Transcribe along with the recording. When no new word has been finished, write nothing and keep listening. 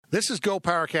This is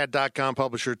GoPowerCat.com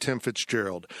publisher Tim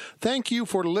Fitzgerald. Thank you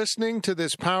for listening to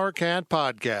this PowerCat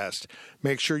podcast.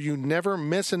 Make sure you never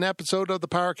miss an episode of the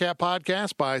PowerCat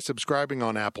podcast by subscribing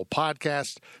on Apple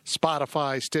Podcasts,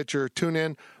 Spotify, Stitcher,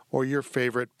 TuneIn, or your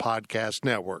favorite podcast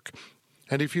network.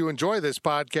 And if you enjoy this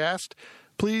podcast,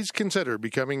 please consider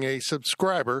becoming a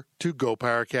subscriber to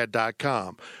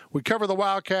GoPowerCat.com. We cover the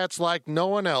Wildcats like no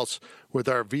one else, with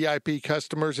our VIP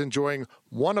customers enjoying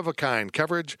one-of-a-kind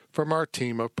coverage from our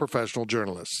team of professional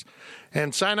journalists.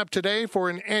 And sign up today for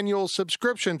an annual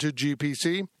subscription to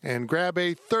GPC and grab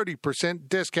a 30%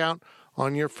 discount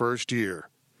on your first year.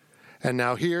 And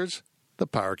now here's the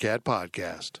PowerCat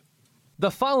Podcast.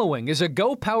 The following is a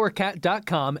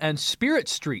GoPowerCat.com and Spirit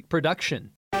Street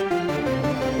production.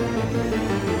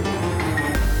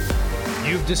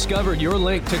 You've discovered your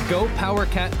link to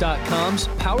GoPowerCat.com's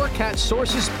PowerCat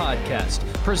Sources podcast,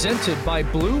 presented by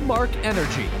Blue Mark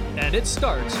Energy, and it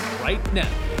starts right now.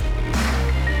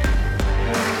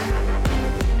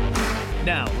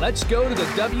 Now, let's go to the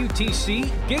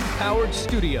WTC Gig-Powered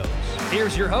Studios.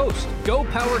 Here's your host,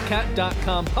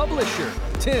 GoPowerCat.com publisher,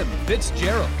 Tim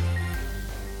Fitzgerald.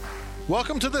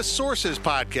 Welcome to the Sources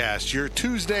Podcast, your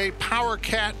Tuesday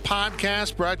PowerCat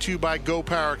podcast brought to you by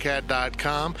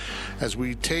GoPowerCat.com, as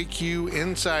we take you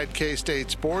inside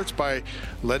K-State sports by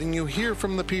letting you hear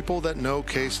from the people that know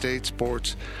K-State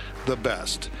sports the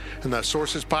best. And the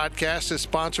Sources Podcast is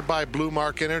sponsored by Blue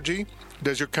Mark Energy.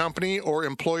 Does your company or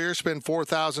employer spend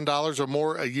 $4,000 or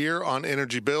more a year on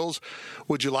energy bills?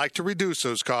 Would you like to reduce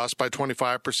those costs by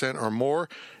 25% or more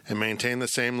and maintain the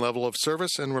same level of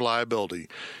service and reliability?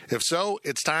 If so,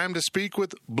 it's time to speak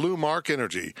with Blue Mark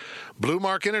Energy. Blue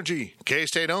Mark Energy,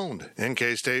 K-State owned and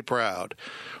K-State proud.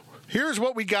 Here's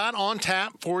what we got on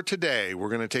tap for today. We're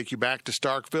going to take you back to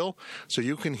Starkville so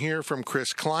you can hear from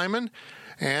Chris Klieman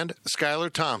and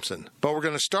Skylar Thompson. But we're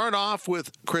going to start off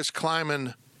with Chris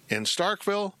Klieman in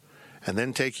Starkville, and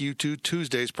then take you to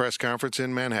Tuesday's press conference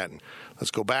in Manhattan. Let's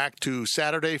go back to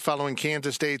Saturday following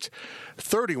Kansas State's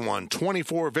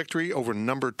 31-24 victory over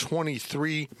number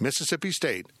 23 Mississippi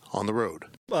State on the road.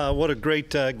 What a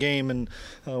great game, and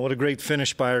what a great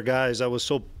finish by our guys. I was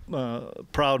so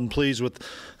proud and pleased with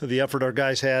the effort our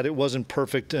guys had. It wasn't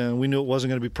perfect. We knew it wasn't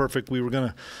going to be perfect. We were going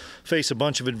to face a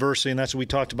bunch of adversity, and that's what we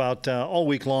talked about all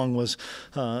week long was,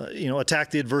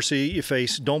 attack the adversity you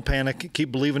face. Don't panic.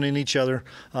 Keep believing in each other.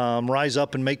 Rise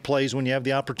up and make plays when you have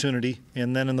the opportunity.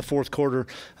 And then in the fourth quarter,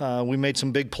 we made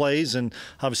some big plays, and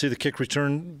obviously the kick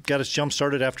return got us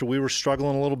jump-started after we were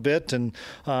struggling a little bit. And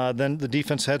then the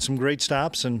defense had some great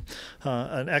stops, and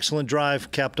an excellent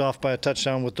drive capped off by a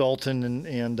touchdown with Dalton.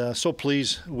 And so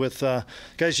pleased with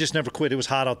guys just never quit. It was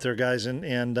hot out there, guys,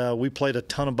 and we played a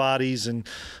ton of bodies, and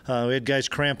we had guys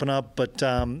cramping up, but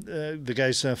the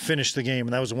guys finished the game,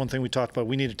 and that was the one thing we talked about.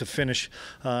 We needed to finish,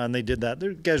 and they did that.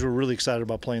 The guys were really excited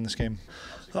about playing this game.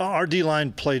 Our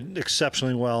D-line played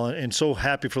exceptionally well, and so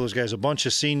happy for those guys. A bunch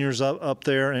of seniors up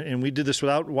there, and we did this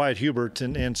without Wyatt Hubert.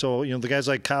 And so, the guys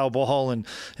like Kyle Ball and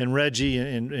Reggie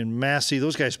and Massey,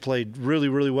 those guys played really,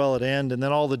 really well at end. And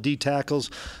then all the D tackles.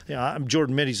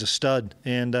 Jordan Mitty's a stud,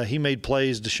 and he made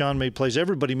plays. Deshaun made plays.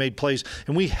 Everybody made plays.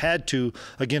 And we had to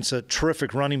against a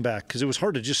terrific running back because it was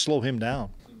hard to just slow him down.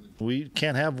 We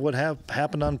can't have what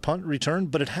happened on punt return,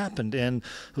 but it happened, and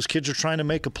those kids are trying to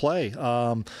make a play.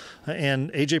 And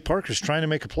A.J. Parker's trying to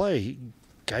make a play.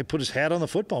 Guy put his hat on the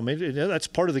football. Maybe that's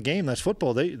part of the game. That's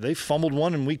football. They fumbled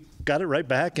one, and we got it right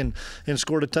back and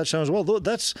scored a touchdown as well.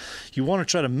 You want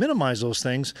to try to minimize those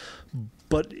things,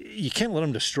 but you can't let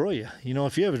them destroy you.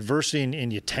 If you have adversity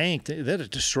and you tank, that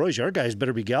it destroys you. Our guys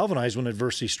better be galvanized when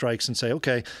adversity strikes and say,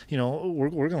 okay,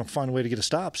 we're going to find a way to get a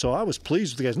stop. So I was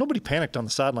pleased with the guys. Nobody panicked on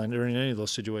the sideline during any of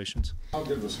those situations. How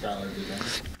good was Skylar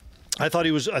today? I thought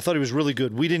he was really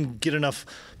good. We didn't get enough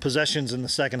possessions in the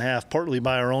second half, partly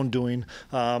by our own doing,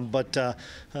 but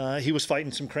he was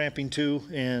fighting some cramping too,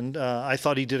 and I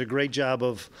thought he did a great job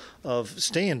of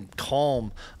staying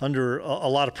calm under a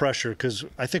lot of pressure, because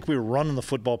I think we were running the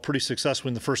football pretty successfully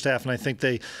in the first half, and I think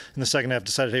they, in the second half,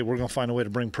 decided, hey, we're going to find a way to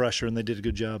bring pressure, and they did a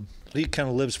good job. He kind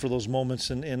of lives for those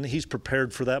moments, and he's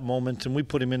prepared for that moment, and we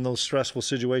put him in those stressful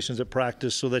situations at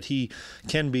practice so that he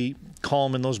can be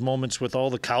calm in those moments with all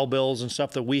the cowbells and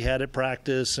stuff that we had at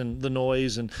practice and the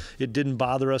noise, and it didn't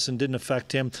bother us and didn't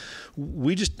affect him.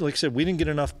 We just, like I said, we didn't get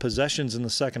enough possessions in the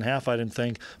second half, I didn't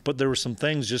think, but there were some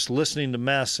things just listening to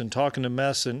Mess and talking to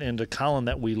Mess and to Colin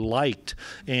that we liked,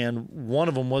 and one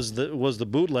of them was the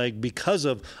bootleg, because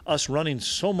of us running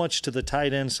so much to the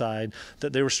tight end side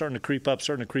that they were starting to creep up,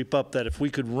 that if we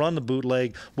could run the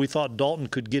bootleg, we thought Dalton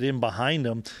could get in behind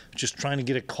him, just trying to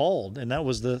get it called. And that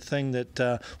was the thing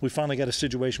that we finally got a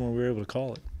situation where we were able to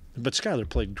call it. But Skyler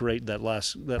played great that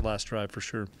last drive for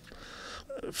sure.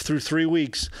 Through 3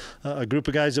 weeks, a group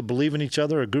of guys that believe in each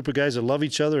other, a group of guys that love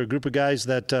each other, a group of guys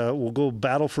that will go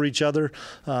battle for each other,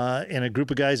 and a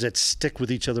group of guys that stick with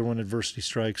each other when adversity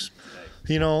strikes.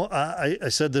 You know, I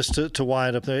said this to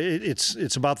Wyatt up there.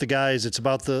 It's about the guys. It's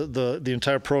about the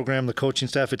entire program, the coaching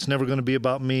staff. It's never going to be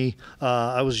about me.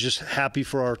 I was just happy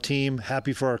for our team,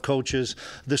 happy for our coaches.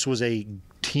 This was a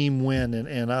team win,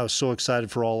 and I was so excited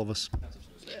for all of us.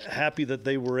 Happy that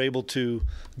they were able to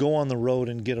go on the road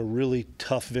and get a really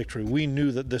tough victory. We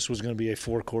knew that this was going to be a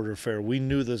 4-quarter affair. We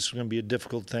knew this was going to be a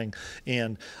difficult thing.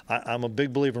 And I'm a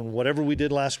big believer in whatever we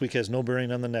did last week has no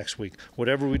bearing on the next week.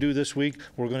 Whatever we do this week,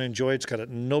 we're going to enjoy it. It's got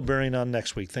no bearing on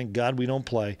next week. Thank God we don't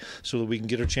play so that we can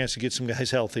get our chance to get some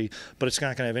guys healthy. But it's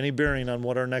not going to have any bearing on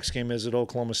what our next game is at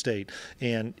Oklahoma State.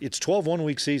 And it's 12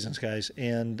 one-week seasons, guys.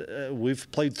 And we've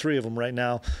played 3 of them right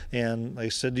now. And like I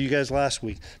said to you guys last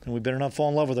week, and we better not fall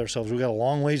in love with ourselves. We got a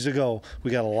long ways to go. We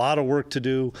got a lot of work to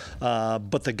do,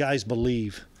 but the guys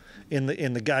believe, and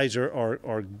the guys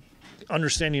are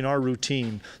understanding our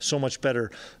routine so much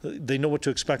better. They know what to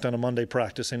expect on a Monday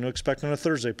practice. They know what to expect on a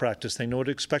Thursday practice. They know what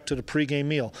to expect at a pregame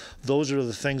meal. Those are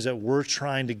the things that we're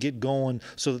trying to get going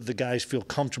so that the guys feel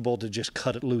comfortable to just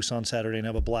cut it loose on Saturday and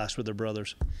have a blast with their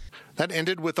brothers. That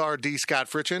ended with our D. Scott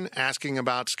Fritchen asking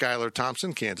about Skylar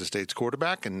Thompson, Kansas State's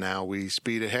quarterback, and now we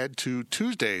speed ahead to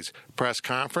Tuesday's press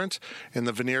conference in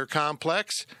the Veneer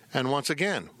Complex. And once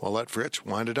again, we'll let Fritch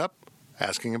wind it up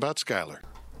asking about Skylar.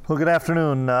 Well, good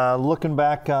afternoon. Looking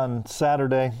back on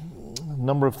Saturday, a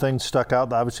number of things stuck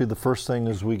out. Obviously, the first thing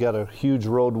is we got a huge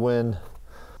road win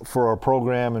for our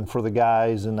program and for the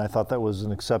guys, and I thought that was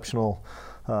an exceptional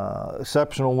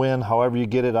win. However you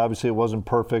get it, obviously it wasn't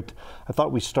perfect. I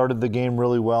thought we started the game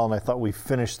really well, and I thought we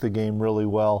finished the game really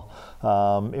well.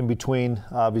 In between,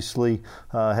 obviously,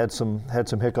 had some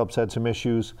hiccups, had some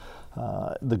issues.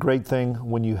 The great thing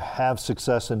when you have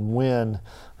success and win,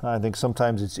 I think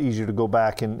sometimes it's easier to go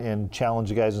back and challenge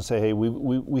the guys and say, hey,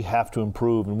 we have to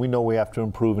improve, and we know we have to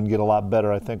improve and get a lot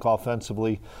better. I think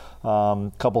offensively,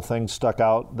 a couple things stuck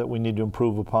out that we need to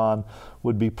improve upon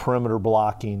would be perimeter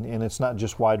blocking, and it's not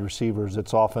just wide receivers,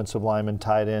 it's offensive linemen,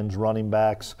 tight ends, running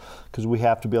backs, because we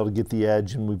have to be able to get the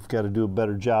edge, and we've got to do a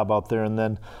better job out there. And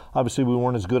then obviously we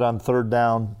weren't as good on third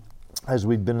down as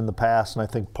we'd been in the past, and I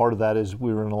think part of that is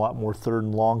we were in a lot more third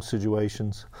and long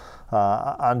situations.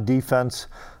 On defense,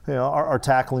 you know, our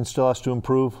tackling still has to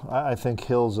improve. I think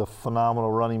Hill's a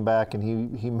phenomenal running back, and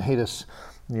he made us,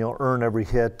 you know, earn every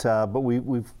hit. But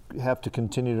we have to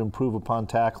continue to improve upon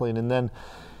tackling. And then,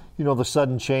 you know, the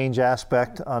sudden change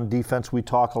aspect on defense, we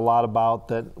talk a lot about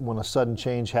that when a sudden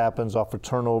change happens off a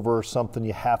turnover or something,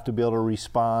 you have to be able to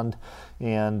respond.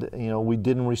 And, you know, we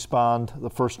didn't respond the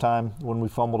first time when we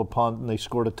fumbled a punt and they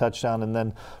scored a touchdown. And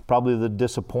then probably the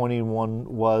disappointing one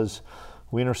was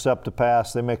we intercept a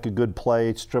pass, they make a good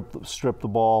play, strip the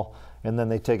ball, and then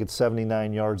they take it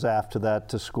 79 yards after that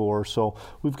to score. So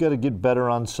we've got to get better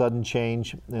on sudden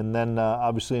change. And then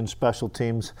obviously in special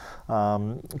teams,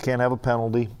 can't have a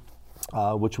penalty,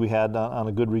 which we had on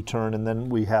a good return, and then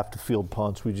we have to field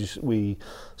punts.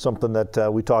 Something that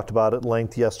we talked about at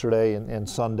length yesterday and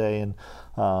Sunday, and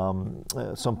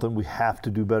something we have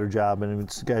to do a better job. And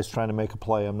it's guys trying to make a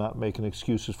play. I'm not making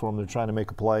excuses for them. They're trying to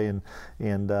make a play, and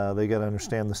they got to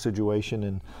understand the situation.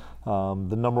 And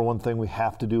the number one thing we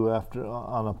have to do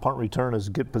on a punt return is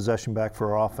get possession back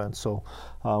for our offense. So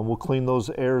we'll clean those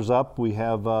errors up. We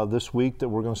have this week that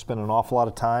we're going to spend an awful lot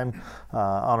of time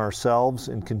on ourselves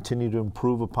and continue to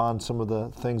improve upon some of the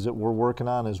things that we're working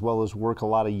on, as well as work a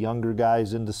lot of younger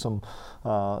guys into some,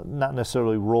 not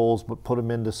necessarily roles, but put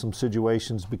them into some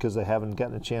situations because they haven't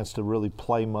gotten a chance to really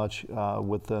play much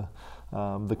with the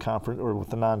conference or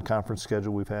with the non-conference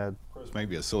schedule we've had. This may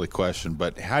be a silly question,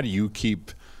 but how do you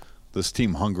keep this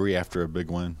team hungry after a big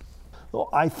win? Well,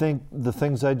 I think the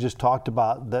things I just talked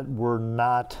about, that we're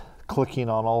not clicking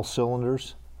on all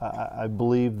cylinders. I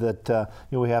believe that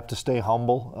we have to stay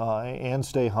humble and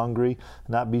stay hungry,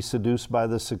 not be seduced by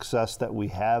the success that we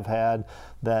have had.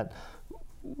 That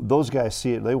those guys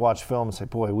see it, they watch film and say,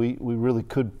 boy, we really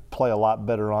could play a lot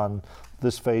better on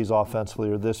this phase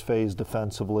offensively or this phase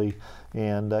defensively.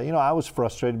 And, I was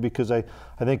frustrated because I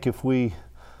think if we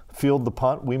field the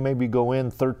punt, we maybe go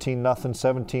in 13-0,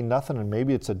 17-0, and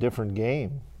maybe it's a different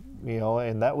game,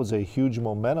 and that was a huge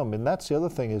momentum. And that's the other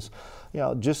thing is,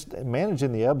 just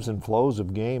managing the ebbs and flows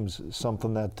of games is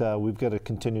something that we've got to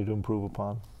continue to improve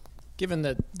upon. Given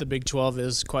that the Big 12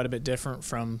 is quite a bit different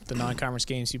from the non-conference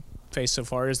games you faced so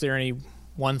far, is there any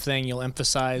one thing you'll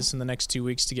emphasize in the next 2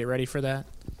 weeks to get ready for that?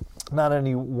 not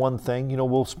any one thing.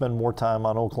 We'll spend more time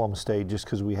on Oklahoma State just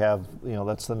because we have,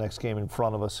 that's the next game in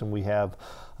front of us, and we have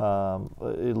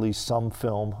at least some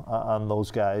film on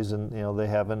those guys, and they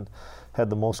haven't had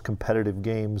the most competitive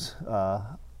games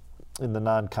in the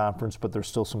non-conference, but there's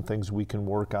still some things we can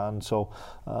work on. So,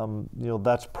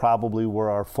 that's probably where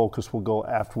our focus will go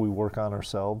after we work on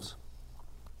ourselves.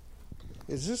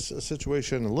 Is this a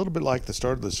situation a little bit like the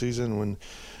start of the season when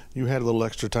you had a little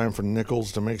extra time for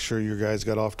Nichols to make sure your guys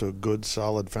got off to a good,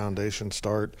 solid foundation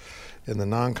start in the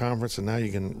non-conference, and now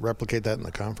you can replicate that in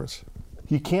the conference?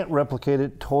 You can't replicate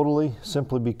it totally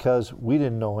simply because we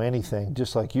didn't know anything,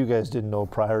 just like you guys didn't know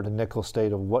prior to Nicholls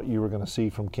State of what you were going to see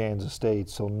from Kansas State.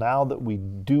 So now that we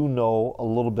do know a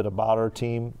little bit about our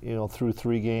team, through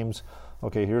 3 games,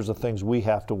 okay, here's the things we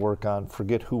have to work on.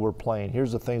 Forget who we're playing.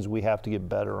 Here's the things we have to get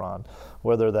better on,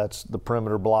 whether that's the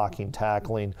perimeter blocking,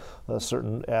 tackling, a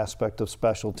certain aspect of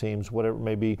special teams, whatever it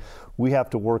may be. We have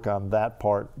to work on that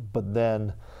part, but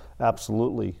then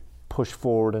absolutely push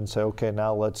forward and say, okay,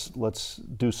 now let's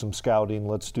do some scouting,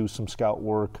 let's do some scout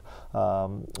work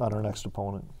on our next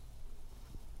opponent.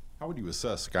 How would you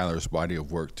assess Skylar's body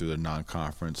of work through the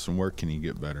non-conference, and where can he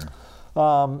get better?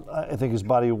 I think his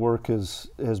body of work has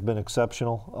been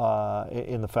exceptional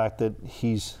in the fact that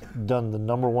he's done the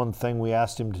number one thing we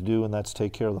asked him to do, and that's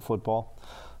take care of the football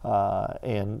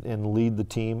and lead the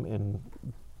team and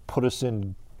put us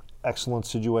in excellent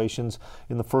situations.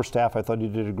 In the first half, I thought he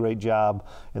did a great job,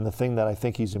 and the thing that I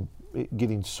think he's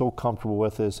getting so comfortable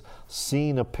with is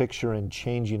seeing a picture and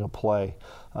changing a play.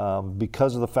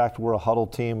 Because of the fact we're a huddle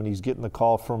team and he's getting the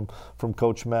call from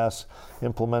Coach Mess,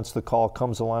 implements the call,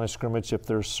 comes to the line of scrimmage. If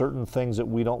there's certain things that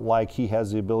we don't like, he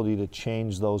has the ability to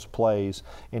change those plays,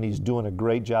 and he's doing a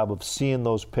great job of seeing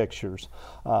those pictures.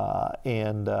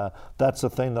 And that's the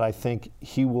thing that I think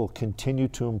he will continue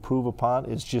to improve upon,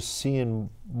 is just seeing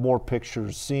more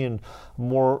pictures, seeing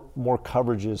more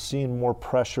coverages, seeing more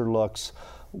pressure looks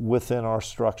within our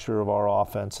structure of our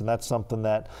offense. And that's something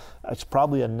that it's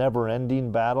probably a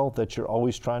never-ending battle that you're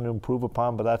always trying to improve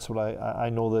upon, but that's what I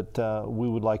know that we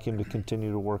would like him to continue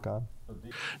to work on.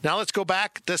 Now let's go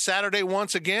back to Saturday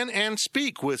once again and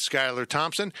speak with Skylar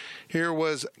Thompson. Here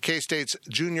was K-State's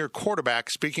junior quarterback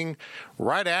speaking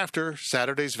right after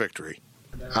Saturday's victory.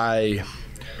 I'm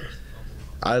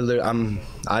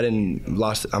a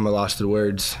loss to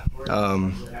words.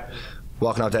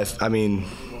 Walking out that,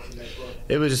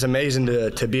 it was just amazing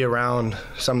to be around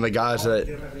some of the guys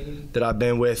that I've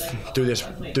been with through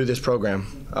this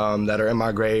program that are in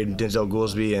my grade. Denzel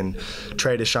Goolsby and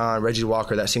Trey Deshawn, Reggie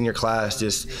Walker, that senior class.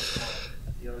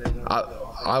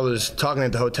 I was talking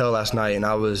at the hotel last night, and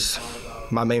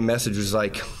my main message was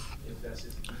like,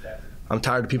 I'm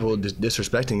tired of people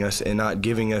disrespecting us and not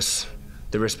giving us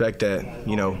the respect that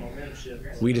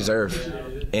we deserve.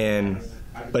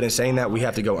 But in saying that, we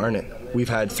have to go earn it. We've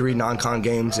had 3 non-con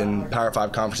games in Power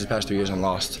 5 conferences the past 3 years and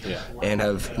lost, and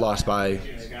have lost by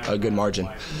a good margin.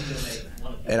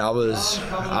 And I was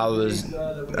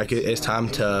like, it's time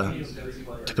to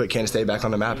put Kansas State back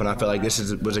on the map, and I felt like this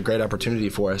was a great opportunity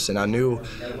for us. And I knew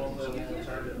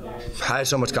I had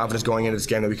so much confidence going into this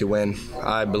game that we could win.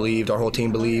 I believed, our whole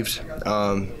team believed.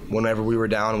 Whenever we were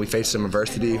down, we faced some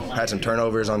adversity, had some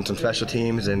turnovers on some special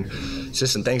teams, and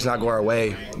just some things not go our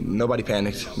way. Nobody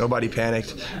panicked.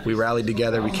 We rallied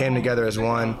together. We came together as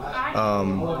one,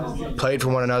 played for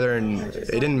one another, and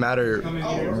it didn't matter.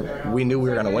 We knew we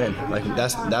were going to win. Like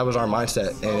that was our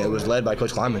mindset, and it was led by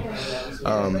Coach Kleinman.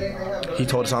 He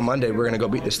told us on Monday we're going to go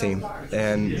beat this team,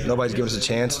 and nobody's giving us a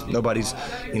chance. Nobody's,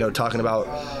 talking about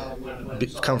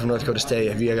coming from North Dakota State.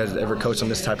 Have you guys ever coached on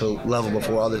this type of level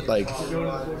before? All this,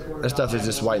 that stuff is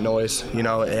just white noise,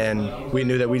 And we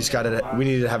knew that we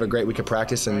needed to have a great week of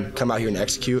practice and come out here and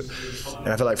execute. And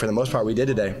I feel like for the most part we did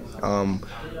today.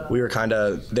 We were kind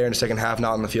of there in the second half,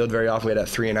 not on the field very often. We had that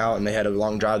 3 and out, and they had a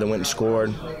long drive that went and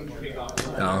scored.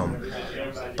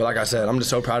 But like I said, I'm just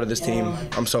so proud of this team.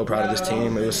 I'm so proud of this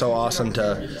team. It was so awesome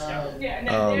to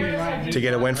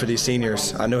get a win for these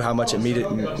seniors. I knew how much it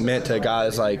meant to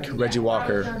guys like Reggie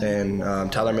Walker and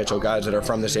Tyler Mitchell, guys that are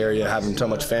from this area, having so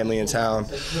much family in town.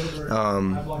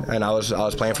 And I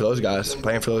was playing for those guys,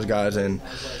 and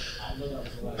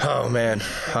oh man,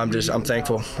 I'm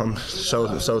thankful. I'm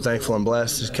so thankful and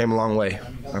blessed. I've came a long way,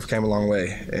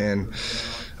 and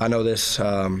I know this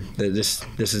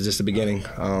is just the beginning.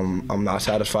 I'm not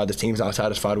satisfied. The team's not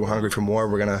satisfied. We're hungry for more.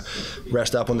 We're gonna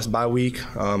rest up on this bye week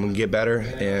and get better,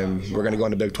 and we're gonna go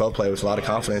into Big 12 play with a lot of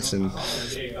confidence and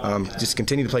just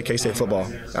continue to play K-State football.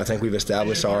 I think we've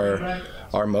established our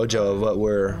mojo of what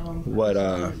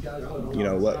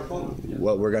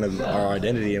we're gonna, our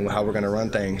identity and how we're gonna run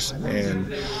things.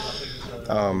 And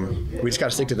we just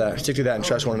got to stick to that and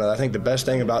trust one another. I think the best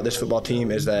thing about this football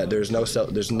team is that there's no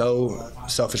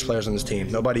selfish players on this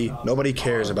team. Nobody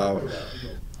cares about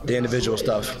the individual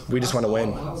stuff. We just want to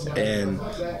win, and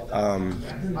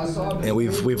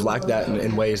we've lacked that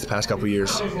in ways the past couple of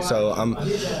years. So I'm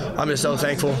just so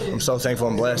thankful. I'm so thankful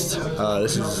and blessed.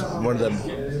 This is one of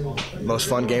the most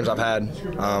fun games I've had.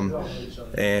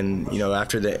 And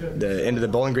after the end of the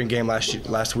Bowling Green game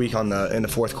last week in the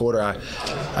fourth quarter,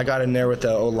 I got in there with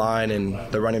the O-line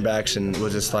and the running backs and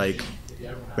was just like,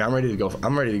 man, I'm ready to go.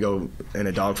 I'm ready to go in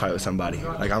a dogfight with somebody.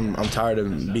 Like I'm tired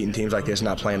of beating teams like this and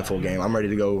not playing a full game. I'm ready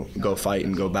to go fight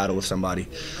and go battle with somebody.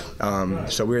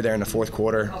 So we were there in the fourth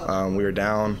quarter. We were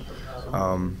down,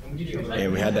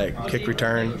 and we had that kick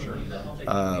return.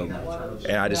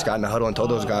 And I just got in the huddle and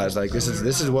told those guys, like, this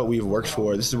is what we've worked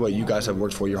for. This is what you guys have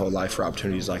worked for your whole life for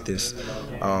opportunities like this.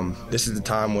 This is the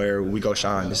time where we go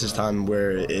shine. This is time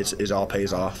where it all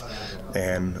pays off.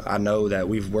 And I know that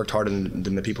we've worked harder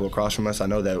than the people across from us. I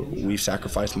know that we've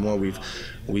sacrificed more. We've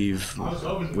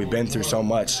been through so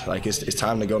much. Like it's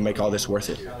time to go make all this worth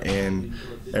it. And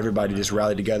everybody just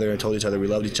rallied together and told each other we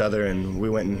loved each other, and we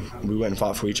went and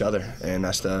fought for each other. And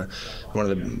that's one of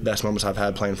the best moments I've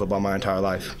had playing football my entire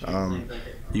life.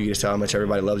 You can just tell how much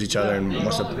everybody loves each other and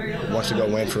wants to go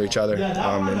win for each other.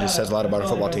 And it says a lot about our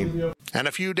football team. And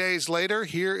a few days later,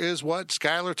 here is what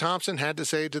Skylar Thompson had to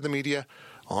say to the media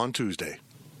on Tuesday.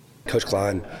 Coach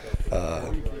Klein,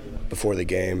 before the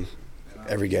game,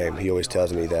 every game, he always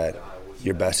tells me that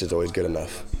your best is always good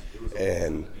enough.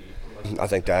 And I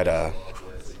think that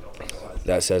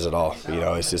says it all.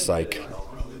 It's just like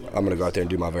I'm going to go out there and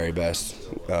do my very best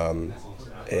and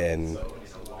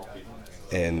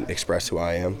express who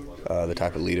I am, the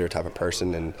type of leader, type of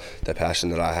person, and the passion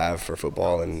that I have for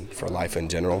football and for life in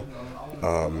general,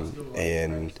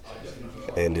 and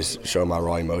just show my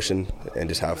raw emotion and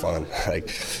just have fun.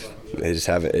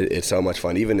 It's so much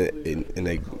fun. Even in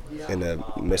the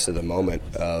midst of the moment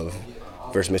of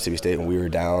versus Mississippi State when we were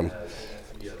down,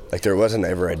 like there wasn't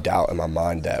ever a doubt in my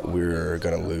mind that we were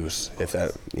going to lose. If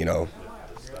that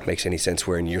makes any sense.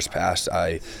 Where in years past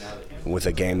with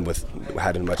a game with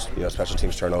having much special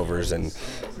teams turnovers and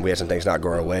we had some things not go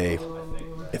our way,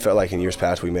 it felt like in years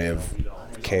past we may have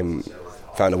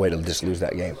found a way to just lose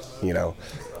that game.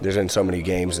 There's been so many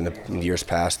games in the years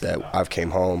past that I've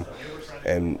came home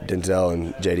and Denzel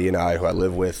and JD and I, who I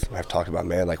live with, have talked about,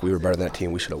 man, like we were better than that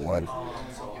team, we should have won.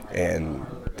 And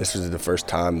this was the first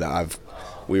time that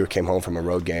we came home from a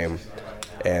road game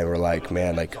and we're like,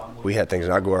 man, like we had things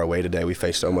not go our way today. We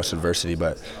faced so much adversity,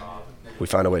 but we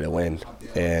found a way to win.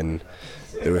 And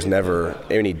there was never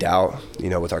any doubt,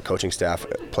 with our coaching staff,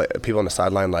 people on the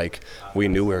sideline, like we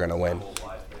knew we were going to win.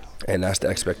 And that's the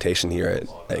expectation here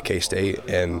at K-State,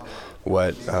 and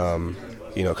what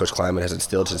Coach Klieman has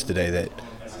instilled since the day that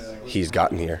he's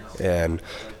gotten here, and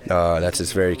that's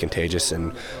just very contagious.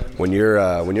 And when you're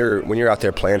out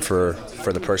there playing for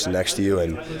the person next to you,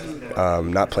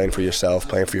 and not playing for yourself,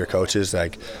 playing for your coaches,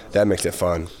 like that makes it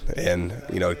fun. And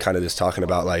kind of just talking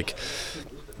about like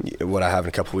what I have in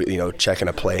a couple weeks, checking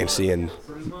a play and seeing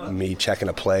me checking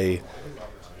a play,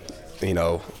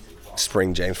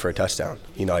 spring James for a touchdown.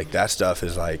 Like that stuff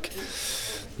is like,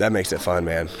 that makes it fun,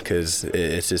 man, because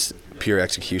it's just pure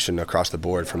execution across the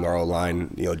board from our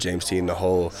O-line, James teeing the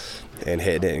hole and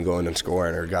hitting it and going and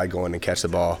scoring, or a guy going and catch the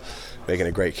ball, making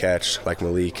a great catch like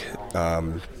Malik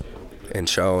and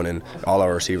Sean and all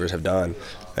our receivers have done.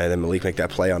 And then Malik make that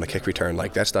play on a kick return.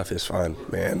 Like that stuff is fun,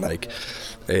 man. Like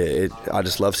I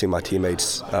just love seeing my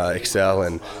teammates excel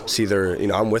and see their,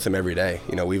 I'm with them every day.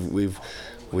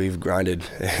 We've grinded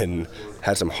and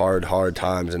had some hard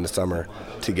times in the summer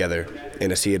together, and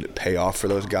to see it pay off for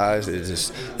those guys,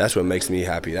 that's what makes me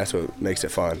happy. That's what makes it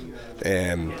fun.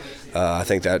 And I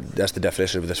think that's the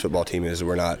definition of this football team is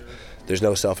there's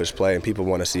no selfish play, and people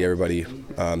want to see everybody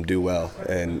do well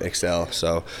and excel.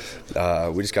 So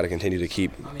we just got to continue to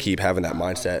keep having that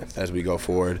mindset as we go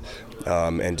forward,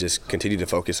 and just continue to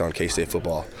focus on K-State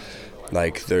football.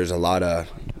 Like there's a lot of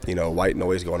white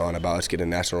noise going on about us getting a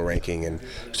national ranking and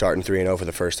starting 3-0 for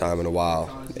the first time in a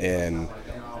while and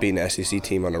beating the SEC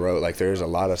team on the road. Like there's a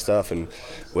lot of stuff, and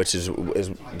which is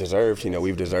deserved.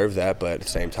 We've deserved that, but at the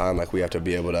same time, like we have to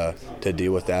be able to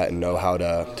deal with that and know how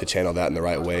to channel that in the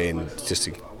right way and just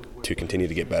to continue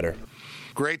to get better.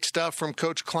 Great stuff from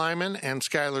Coach Klieman and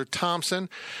Skylar Thompson.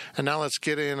 And now let's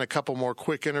get in a couple more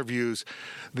quick interviews.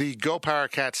 The Go Power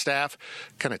Cat staff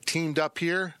kind of teamed up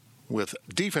here with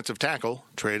defensive tackle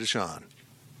Trey Deshawn.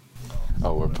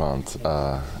 Oh, we're pumped.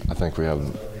 I think we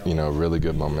have, really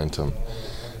good momentum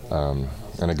and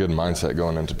a good mindset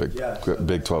going into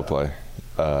Big 12 play.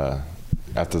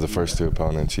 after the first two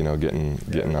opponents, you know,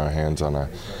 getting our hands on a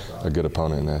good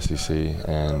opponent in the SEC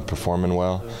and performing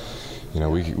well, you know,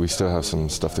 we still have some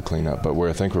stuff to clean up, but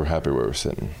I think we're happy where we're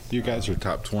sitting. You guys are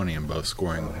top 20 in both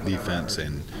scoring defense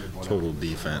and total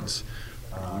defense.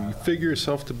 You figure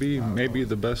yourself to be maybe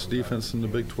the best defense in the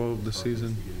Big 12 this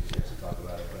season?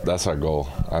 That's our goal.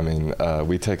 I mean,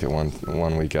 we take it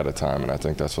one week at a time, and I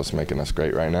think that's what's making us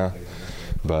great right now.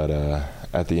 But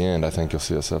at the end, I think you'll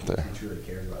see us up there.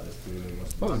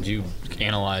 What would you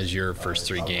analyze your first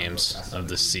 3 games of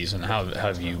this season? How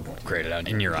have you graded out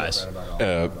in your eyes?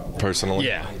 Personally?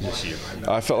 Yeah, just you.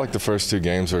 I felt like the first 2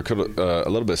 games were a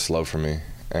little bit slow for me,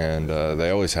 and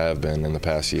they always have been in the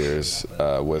past years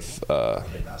with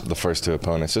the first 2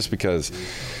 opponents, just because,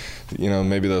 you know,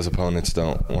 maybe those opponents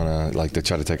don't want to, like, they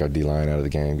try to take our D-line out of the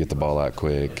game, get the ball out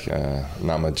quick,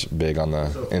 not much big on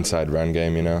the inside run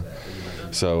game, you know.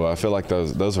 So I feel like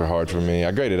those were hard for me.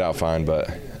 I graded out fine, but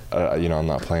you know, I'm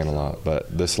not playing a lot.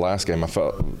 But this last game, I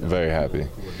felt very happy.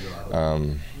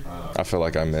 I feel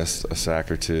like I missed a sack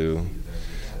or 2.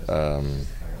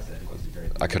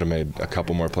 I could have made a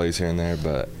couple more plays here and there,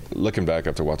 but looking back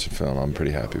after watching film, I'm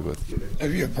pretty happy with.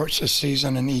 Have you approached this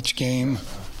season in each game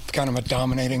with kind of a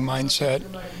dominating mindset?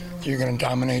 You're going to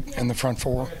dominate in the front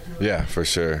 4? Yeah, for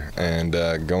sure. And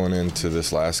going into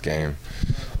this last game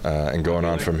and going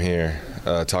on from here,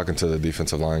 talking to the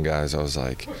defensive line guys, I was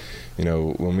like, you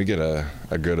know, when we get a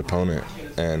good opponent,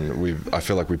 and I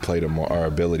feel like we played our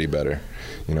ability better.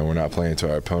 You know, we're not playing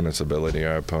to our opponent's ability,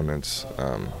 our opponent's,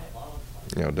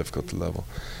 you know, difficulty level.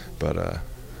 But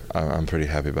I'm pretty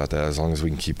happy about that. As long as we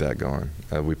can keep that going,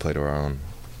 we play to our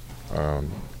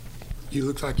own. You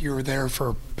looked like you were there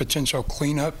for potential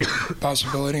cleanup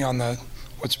possibility on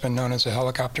what's been known as a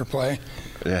helicopter play.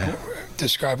 Yeah.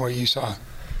 Describe what you saw.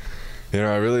 You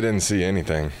know, I really didn't see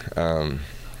anything.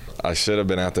 I should have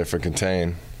been out there for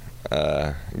contain.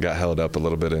 Got held up a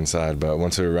little bit inside, but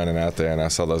once we were running out there and I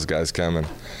saw those guys coming,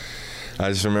 I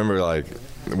just remember, like,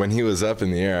 when he was up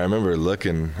in the air, I remember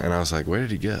looking and I was like, where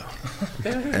did he go?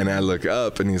 And I look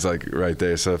up and he's like right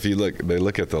there. So if you look, they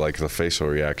look at the facial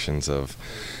reactions of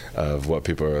what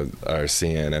people are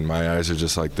seeing, and my eyes are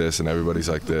just like this and everybody's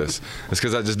like this. It's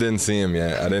because I just didn't see him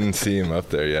yet. I didn't see him up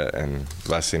there yet, and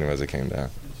I seen him as it came down.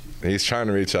 He's trying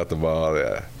to reach out the ball.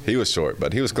 Yeah, he was short,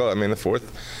 but he was close. I mean, the fourth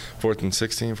and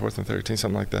 16, 4th and 13,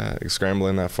 something like that.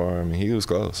 Scrambling that far. I mean, he was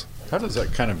close. How does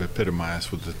that kind of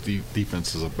epitomize what the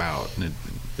defense is about, and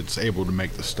it's able to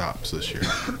make the stops this year?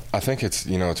 I think it's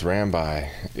ran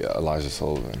by Elijah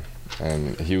Sullivan,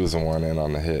 and he was the one in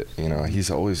on the hit. You know,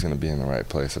 he's always going to be in the right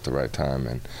place at the right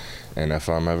time, and if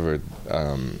I'm ever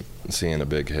seeing a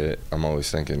big hit, I'm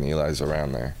always thinking Eli's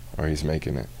around there or he's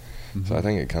making it. Mm-hmm. So I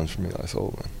think it comes from Eli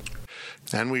Sullivan.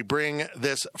 And we bring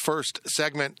this first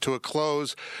segment to a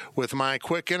close with my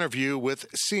quick interview with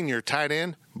senior tight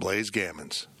end Blaise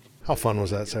Gammons. How fun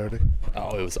was that Saturday?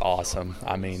 Oh, it was awesome.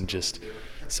 I mean, just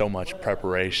so much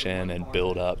preparation and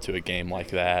build up to a game like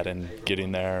that, and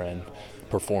getting there and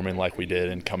performing like we did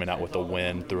and coming out with a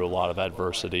win through a lot of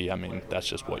adversity. I mean, that's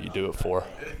just what you do it for.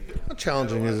 How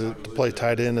challenging is it to play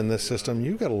tight end in this system?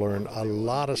 You've got to learn a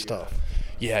lot of stuff.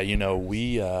 Yeah, you know,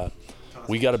 we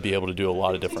got to be able to do a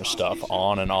lot of different stuff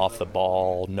on and off the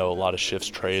ball, know a lot of shifts,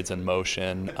 trades, and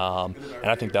motion. And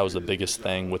I think that was the biggest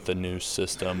thing with the new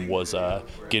system was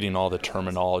getting all the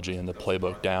terminology and the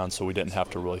playbook down, so we didn't have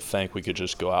to really think. We could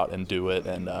just go out and do it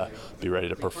and be ready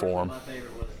to perform.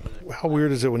 How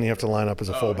weird is it when you have to line up as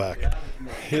a fullback?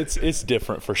 It's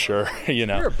different for sure. You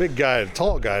know, you're a big guy, a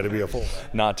tall guy to be a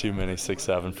fullback. Not too many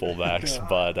 6'7" fullbacks,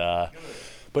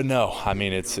 But no, I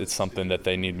mean it's something that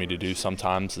they need me to do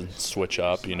sometimes and switch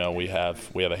up. You know, we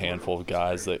have a handful of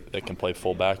guys that can play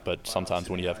fullback, but sometimes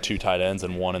when you have 2 tight ends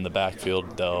and 1 in the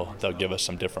backfield, they'll give us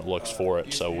some different looks for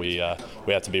it. So we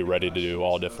have to be ready to do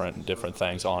all different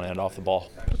things on and off the ball.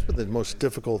 What's been the most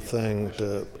difficult thing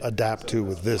to adapt to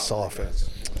with this offense?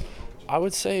 I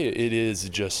would say it is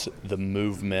just the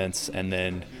movements, and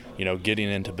then, you know, getting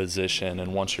into position,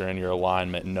 and once you're in your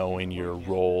alignment, knowing your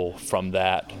role from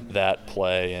that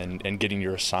play and getting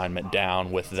your assignment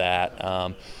down with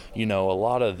that. You know, a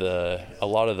lot of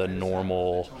the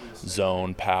normal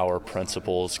zone power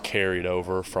principles carried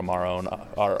over from our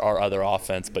other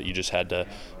offense, but you just had to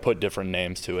put different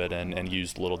names to it and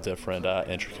use little different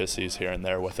intricacies here and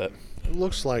there with it. It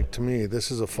looks like to me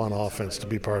this is a fun offense to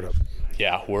be part of.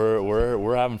 Yeah,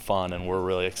 we're having fun and we're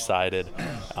really excited.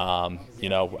 You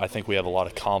know, I think we have a lot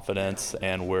of confidence,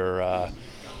 and we're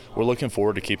looking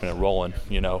forward to keeping it rolling.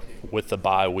 You know, with the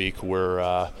bye week,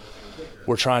 we're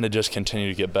we're trying to just continue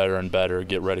to get better and better,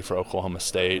 get ready for Oklahoma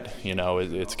State. You know,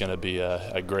 it's going to be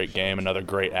a great game, another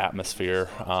great atmosphere,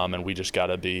 and we just got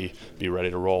to be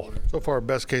ready to roll. So far,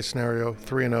 best case scenario,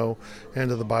 3-0,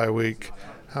 end of the bye week.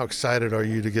 How excited are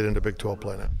you to get into Big 12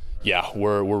 play now? Yeah,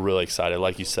 we're really excited.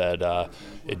 Like you said,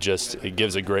 it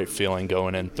gives a great feeling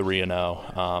going in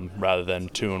 3-0 rather than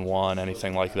 2-1,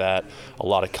 anything like that. A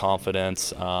lot of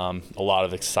confidence, a lot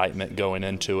of excitement going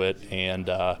into it, and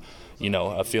a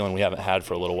feeling we haven't had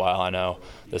for a little while. I know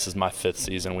this is my 5th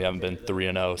season. We haven't been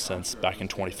 3-0 since back in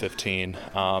 2015.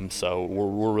 So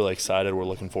we're really excited. We're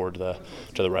looking forward to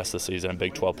the rest of the season and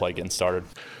Big 12 play getting started.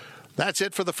 That's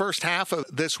it for the first half of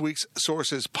this week's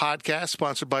Sources podcast,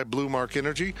 sponsored by Blue Mark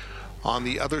Energy. On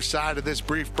the other side of this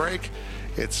brief break,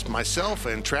 it's myself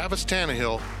and Travis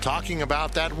Tannehill talking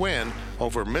about that win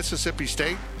over Mississippi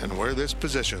State and where this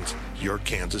positions your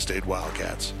Kansas State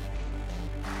Wildcats.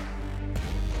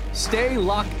 Stay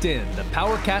locked in. The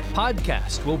PowerCat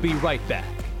podcast will be right back.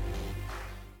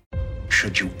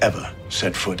 Should you ever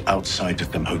set foot outside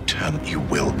of the hotel, you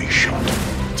will be shot.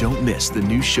 Don't miss the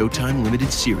new Showtime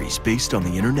limited series based on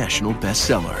the international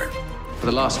bestseller. For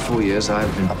the last 4 years,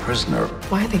 I've been a prisoner.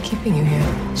 Why are they keeping you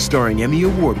here? Starring Emmy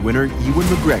Award winner Ewan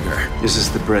McGregor. This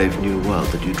is the brave new world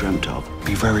that you dreamt of.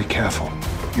 Be very careful.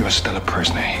 You are still a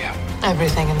prisoner here.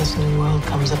 Everything in this new world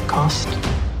comes at cost.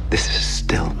 This is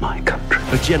still my country.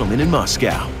 A Gentleman in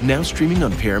Moscow. Now streaming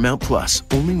on Paramount Plus.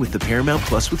 Only with the Paramount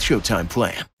Plus with Showtime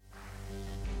plan.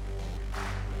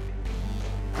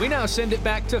 We now send it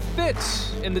back to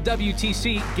Fitz in the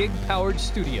WTC gig-powered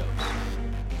studios.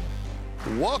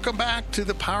 Welcome back to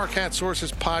the PowerCat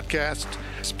Sources podcast,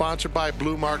 sponsored by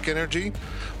Blue Mark Energy.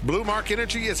 Blue Mark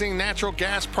Energy is a natural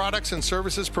gas products and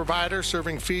services provider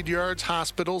serving feed yards,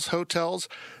 hospitals, hotels,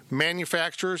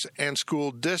 manufacturers, and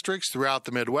school districts throughout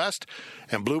the Midwest.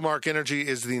 And Blue Mark Energy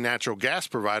is the natural gas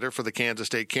provider for the Kansas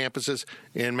State campuses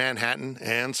in Manhattan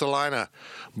and Salina.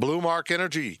 Blue Mark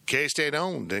Energy, K-State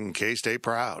owned and K-State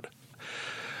proud.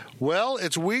 Well,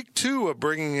 it's week 2 of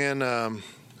bringing in a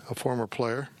former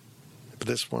player. But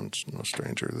this one's no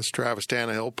stranger. This is Travis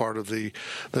Tannehill, part of the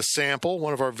Sample,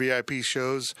 one of our VIP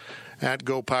shows at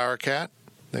Go PowerCat.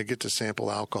 They get to sample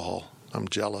alcohol. I'm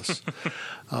jealous.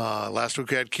 Last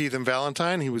week we had Keith and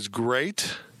Valentine. He was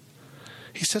great.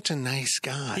 He's such a nice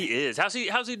guy. He is. How's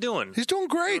he doing? He's doing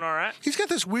great. Doing all right? He's got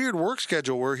this weird work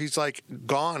schedule where he's like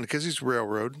gone because he's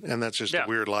railroad, and that's just a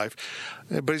weird life.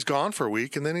 But he's gone for a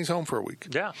week, and then he's home for a week.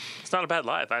 Yeah, it's not a bad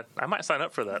life. I might sign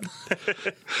up for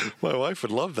that. My wife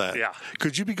would love that. Yeah.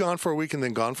 Could you be gone for a week and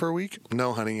then gone for a week?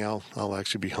 No, honey, I'll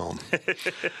actually be home.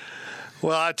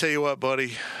 Well, I tell you what,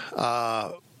 buddy.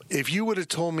 If you would have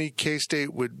told me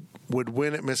K-State would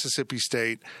win at Mississippi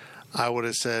State, I would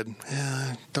have said,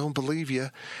 don't believe you.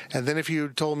 And then if you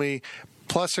told me,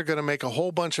 plus they're going to make a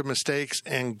whole bunch of mistakes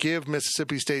and give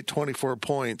Mississippi State 24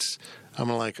 points, I'm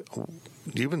like,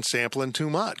 you've been sampling too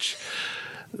much.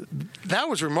 That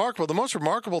was remarkable. The most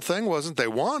remarkable thing wasn't they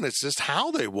won. It's just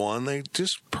how they won. They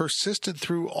just persisted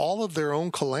through all of their own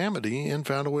calamity and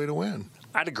found a way to win.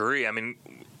 I'd agree. I mean,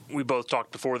 we both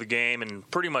talked before the game, and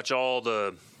pretty much all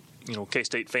the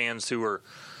K-State fans who were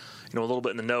a little bit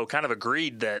in the know kind of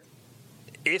agreed that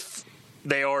if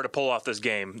they are to pull off this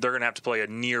game, they're going to have to play a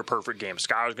near-perfect game.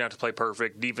 Skyler's going to have to play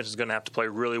perfect. Defense is going to have to play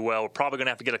really well. We're probably going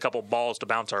to have to get a couple balls to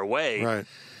bounce our way. Right.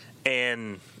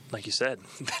 And like you said,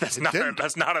 that's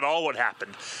not at all what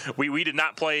happened. We did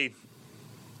not play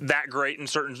that great in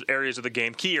certain areas of the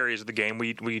game, key areas of the game.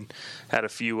 We had a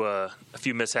few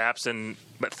mishaps,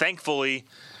 but thankfully,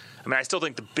 I still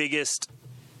think the biggest.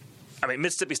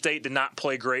 Mississippi State did not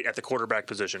play great at the quarterback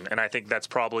position, and I think that's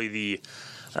probably the.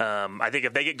 I think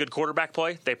if they get good quarterback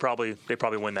play, they probably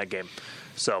win that game.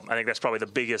 So I think that's probably the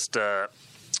biggest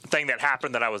thing that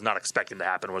happened that I was not expecting to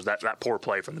happen was that poor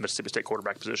play from the Mississippi State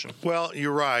quarterback position. Well,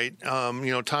 you're right.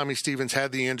 Tommy Stevens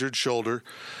had the injured shoulder.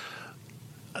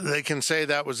 They can say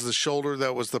that was the shoulder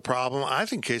that was the problem. I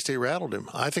think K-State rattled him.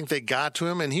 I think they got to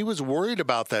him, and he was worried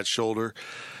about that shoulder.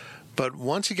 But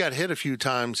once he got hit a few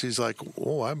times, he's like,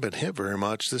 oh, I've been hit very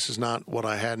much. This is not what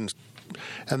I had.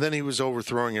 And then he was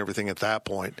overthrowing everything at that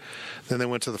point. Then they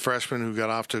went to the freshman who got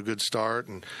off to a good start,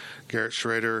 and Garrett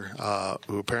Schrader,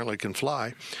 who apparently can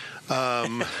fly.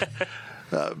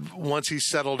 Once he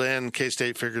settled in,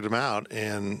 K-State figured him out,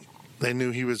 and they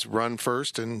knew he was run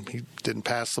first, and he didn't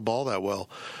pass the ball that well.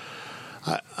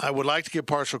 I would like to give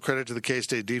partial credit to the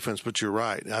K-State defense, but you're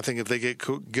right. I think if they get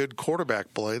good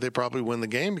quarterback play, they probably win the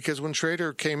game because when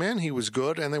Schrader came in, he was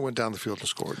good, and they went down the field and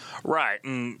scored. Right,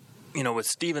 and with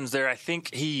Stevens there, I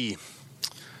think he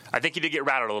did get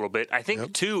rattled a little bit. I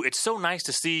think too, it's so nice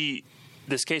to see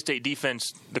this K-State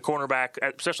defense, the cornerback,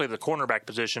 especially the cornerback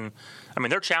position, I mean,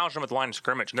 they're challenging him at the line of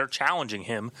scrimmage, and they're challenging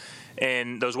him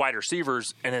and those wide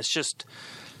receivers, and it's just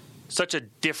such a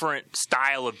different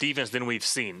style of defense than we've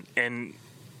seen. And,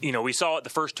 you know, we saw it the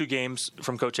first 2 games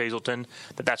from Coach Hazelton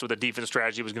that's what the defense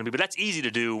strategy was going to be. But that's easy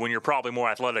to do when you're probably more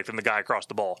athletic than the guy across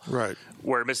the ball. Right.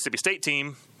 Where Mississippi State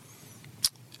team,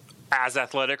 as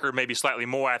athletic or maybe slightly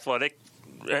more athletic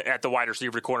at the wide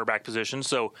receiver to cornerback position.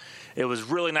 So it was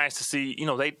really nice to see, you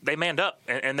know, they manned up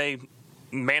and they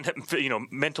manned up, you know,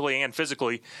 mentally and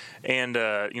physically. And,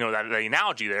 you know, that the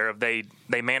analogy there of they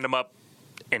manned them up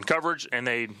in coverage and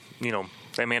they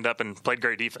manned up and played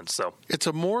great defense. So it's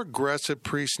a more aggressive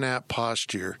pre-snap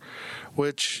posture,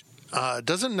 which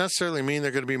doesn't necessarily mean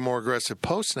they're going to be more aggressive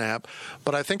post-snap,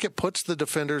 but I think it puts the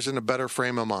defenders in a better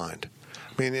frame of mind.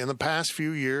 I mean, in the past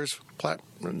few years,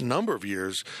 number of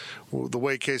years, the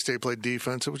way K-State played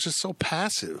defense, it was just so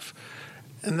passive.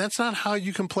 And that's not how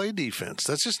you can play defense.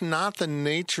 That's just not the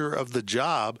nature of the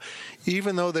job.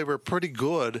 Even though they were pretty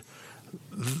good,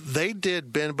 they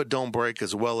did bend but don't break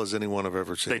as well as anyone I've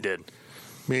ever seen. They did.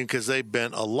 I mean, because they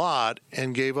bent a lot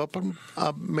and gave up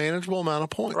a manageable amount of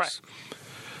points. Right.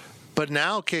 But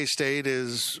now K-State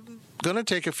is going to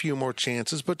take a few more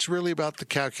chances, but it's really about the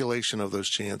calculation of those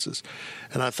chances.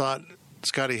 And I thought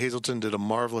Scotty Hazelton did a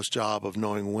marvelous job of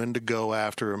knowing when to go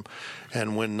after him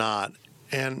and when not.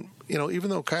 And, you know, even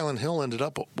though Kylan Hill ended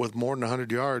up with more than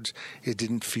 100 yards, it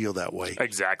didn't feel that way.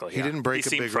 Exactly. He didn't break a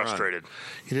big run. He seemed frustrated.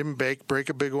 He didn't break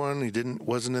a big one. He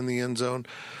wasn't in the end zone.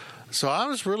 So I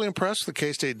was really impressed with the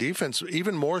K-State defense,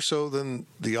 even more so than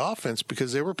the offense,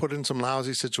 because they were put in some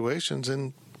lousy situations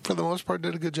and, for the most part,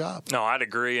 did a good job. No, I'd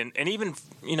agree. And even,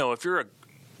 you know, if you're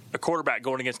a quarterback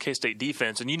going against K-State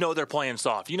defense and you know they're playing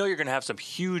soft, you know you're going to have some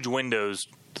huge windows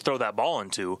to throw that ball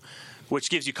into, which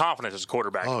gives you confidence as a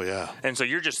quarterback. Oh, yeah. And so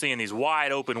you're just seeing these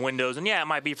wide open windows. And, yeah, it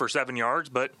might be for 7 yards,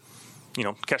 but, you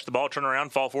know, catch the ball, turn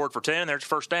around, fall forward for 10, there's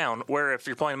first down. Where if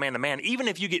you're playing man-to-man, even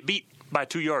if you get beat by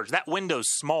 2 yards, that window's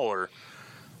smaller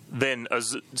than a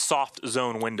soft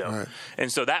zone window. Right.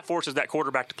 And so that forces that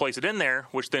quarterback to place it in there,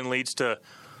 which then leads to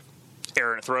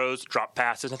errant throws, drop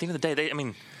passes. At the end of the day,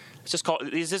 it's just called.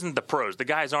 This isn't the pros. The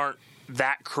guys aren't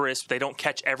that crisp. They don't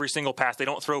catch every single pass. They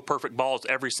don't throw perfect balls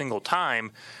every single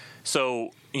time.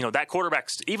 So, you know, that quarterback,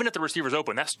 even if the receiver's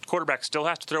open, that quarterback still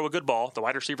has to throw a good ball. The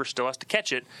wide receiver still has to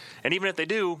catch it. And even if they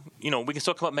do, you know, we can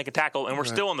still come up and make a tackle, and we're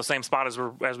still in the same spot as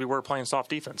we were playing soft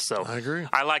defense. So I agree.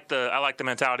 I like the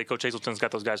mentality Coach Hazelton's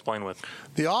got those guys playing with.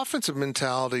 The offensive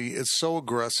mentality is so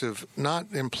aggressive,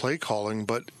 not in play calling,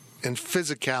 but in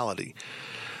physicality.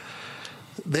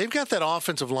 They've got that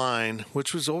offensive line,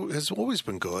 which has always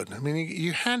been good. I mean,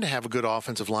 you had to have a good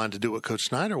offensive line to do what Coach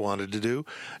Snyder wanted to do,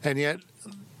 and yet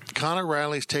Connor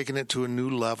Riley's taken it to a new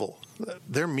level.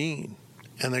 They're mean,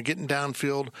 and they're getting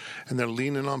downfield, and they're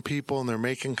leaning on people, and they're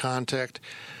making contact.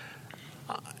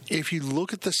 If you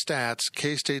look at the stats,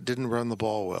 K-State didn't run the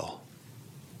ball well.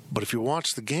 But if you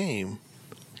watch the game,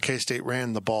 K-State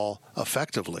ran the ball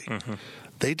effectively. Mm-hmm.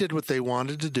 They did what they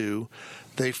wanted to do.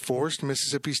 They forced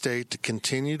Mississippi State to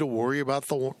continue to worry about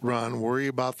the run, worry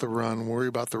about the run, worry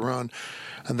about the run.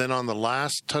 And then on the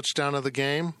last touchdown of the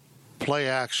game, play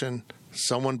action,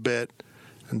 someone bit,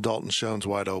 and Dalton Schoen's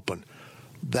wide open.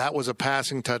 That was a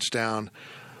passing touchdown,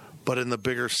 but in the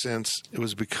bigger sense, it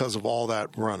was because of all that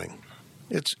running.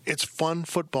 It's fun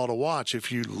football to watch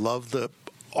if you love the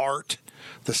art,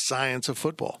 the science of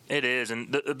football. It is,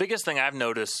 and the biggest thing I've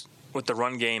noticed with the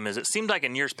run game is it seemed like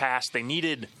in years past they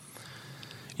needed,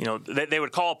 you know, they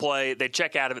would call a play, they'd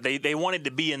check out of it. They wanted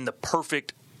to be in the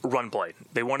perfect run play.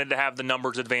 They wanted to have the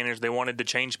numbers advantage. They wanted to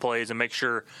change plays and make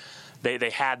sure they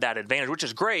had that advantage, which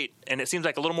is great. And it seems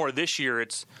like a little more this year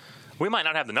it's, we might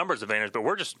not have the numbers advantage, but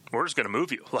we're just going to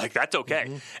move you. Like, that's okay.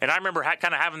 Mm-hmm. And I remember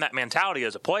kind of having that mentality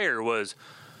as a player was,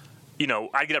 you know,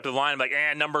 I'd get up to the line and be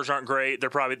like, numbers aren't great.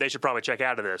 They should probably check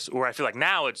out of this. Where I feel like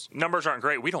now it's numbers aren't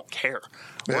great. We don't care.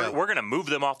 Yeah. We're going to move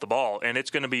them off the ball, and it's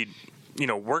going to be, you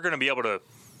know, we're going to be able to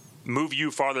move you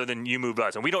farther than you move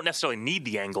us. And we don't necessarily need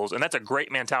the angles, and that's a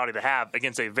great mentality to have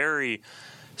against a very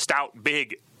stout,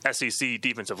 big SEC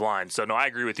defensive line. So, no, I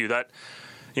agree with you that,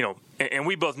 you know, and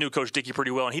we both knew Coach Dickey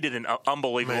pretty well, and he did an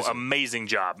unbelievable, amazing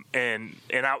job. And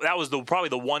that was probably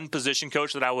the one position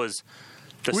coach that I was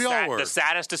the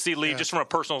saddest to see leave, just from a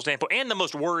personal standpoint, and the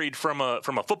most worried from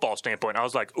a football standpoint. I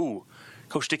was like, ooh,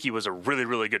 Coach Dickey was a really,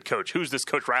 really good coach. Who's this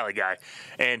Coach Riley guy?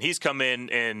 And he's come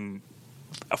in and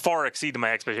far exceeded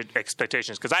my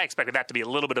expectations because I expected that to be a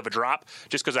little bit of a drop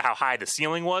just because of how high the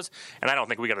ceiling was, and I don't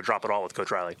think we got to drop it all with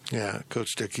Coach Riley. Yeah,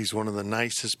 Coach Dickey's one of the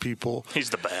nicest people. He's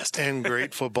the best. And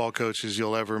great football coaches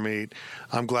you'll ever meet.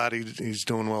 I'm glad he's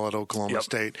doing well at Oklahoma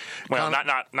State. Well,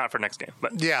 not for next game.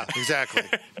 But. Yeah, exactly.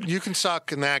 You can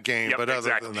suck in that game, but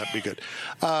other than that, be good.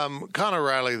 Connor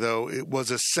Riley, though, it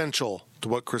was essential to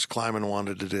what Chris Kleiman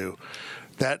wanted to do.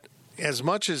 That as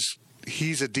much as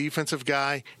he's a defensive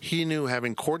guy, he knew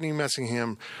having Courtney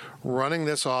Messingham running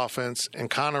this offense and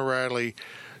Connor Riley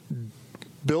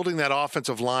building that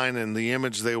offensive line and the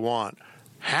image they want,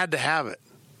 had to have it.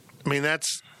 I mean,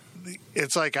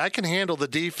 it's like I can handle the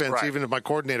defense even if my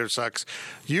coordinator sucks.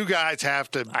 You guys have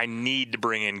to. I need to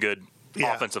bring in good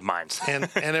offensive minds. and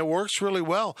it works really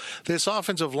well. This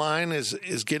offensive line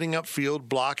is getting upfield,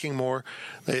 blocking more.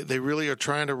 They really are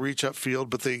trying to reach upfield,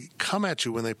 but they come at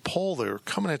you when they pull. They're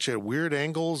coming at you at weird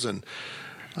angles. And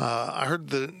I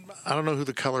heard I don't know who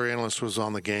the color analyst was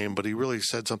on the game, but he really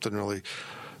said something really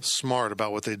smart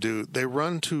about what they do. They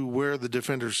run to where the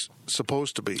defender's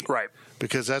supposed to be. Right.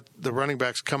 Because the running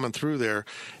back's coming through there,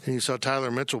 and you saw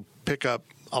Tyler Mitchell pick up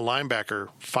a linebacker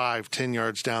 5-10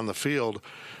 yards down the field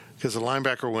because the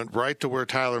linebacker went right to where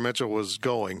Tyler Mitchell was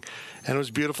going, and it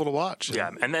was beautiful to watch. Yeah,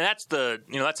 and that's a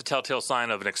telltale sign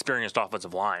of an experienced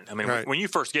offensive line. I mean, when you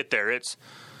first get there, it's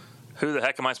who the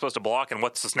heck am I supposed to block and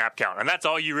what's the snap count, and that's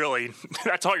all you're really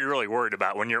worried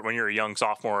about when you're a young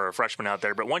sophomore or a freshman out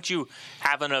there. But once you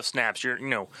have enough snaps,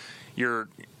 you're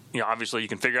obviously you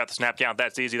can figure out the snap count.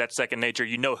 That's easy. That's second nature.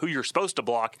 You know who you're supposed to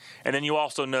block, and then you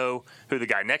also know who the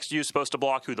guy next to you is supposed to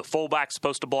block, who the fullback's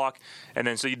supposed to block, and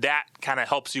then so that kind of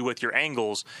helps you with your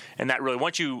angles. And that really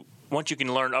once you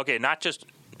can learn, okay, not just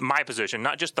my position,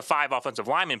 not just the 5 offensive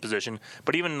lineman position,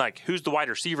 but even like who's the wide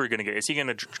receiver going to get? Is he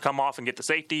going to come off and get the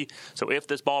safety? So if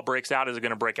this ball breaks out, is it going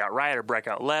to break out right or break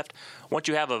out left? Once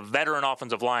you have a veteran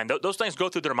offensive line, those things go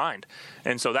through their mind.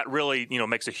 And so that really,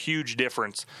 makes a huge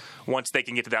difference once they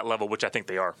can get to that level, which I think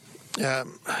they are.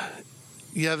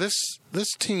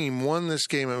 This team won this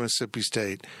game at Mississippi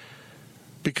State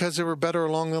because they were better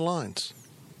along the lines,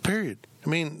 period. I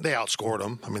mean, they outscored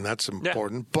them. I mean, that's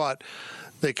important, but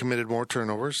they committed more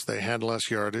turnovers. They had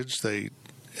less yardage. They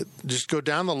just go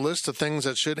down the list of things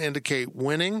that should indicate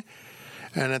winning.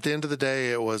 And at the end of the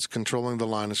day, it was controlling the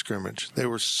line of scrimmage. They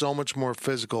were so much more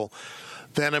physical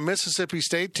than a Mississippi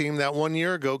State team that 1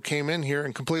 year ago came in here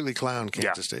and completely clowned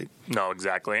Kansas State. No,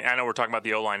 exactly. I know we're talking about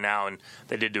the O-line now, and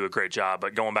they did do a great job.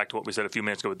 But going back to what we said a few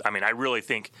minutes ago, I mean, I really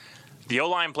think the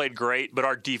O-line played great, but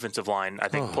our defensive line, I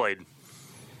think, played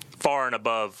far and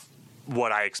above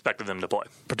what I expected them to play,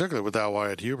 particularly without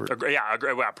Wyatt Hubert.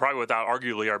 Probably without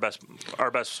arguably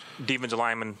our best defensive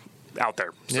lineman out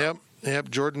there. So.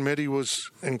 Yep. Jordan Mitty was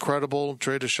incredible.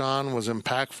 Trey Deshawn was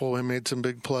impactful. He made some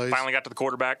big plays. Finally got to the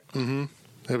quarterback. Mm-hmm.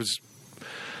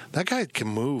 That guy can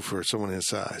move for someone his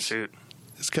size. Dude,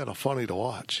 it's kind of funny to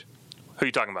watch. Who are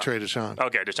you talking about? Trey Deshawn.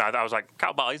 Okay, Deshawn. I was like,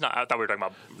 Kyle Ball, he's not. I thought we were talking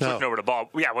about switching over to Ball.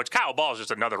 Yeah, which Kyle Ball is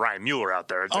just another Ryan Mueller out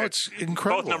there. It's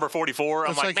incredible. Both number 44.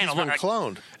 It's like he's been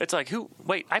cloned. It's like, who?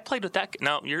 Wait, I played with that.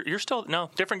 No, you're still,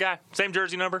 different guy. Same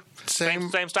jersey number. Same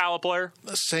style of player.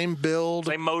 Same build.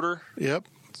 Same motor. Yep.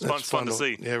 It's fun to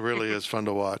see. Yeah, it really is fun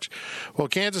to watch. Well,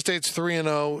 Kansas State's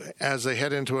 3-0 as they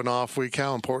head into an off week.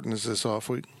 How important is this off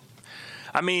week?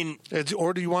 I mean,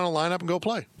 or do you want to line up and go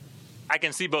play? I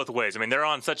can see both ways. I mean, they're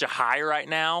on such a high right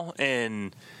now,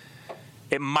 and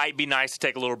it might be nice to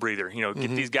take a little breather.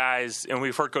 Get these guys, and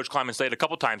we've heard Coach Kleiman say it a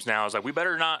couple times now. It's like we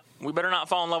better not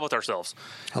fall in love with ourselves.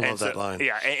 I love that line.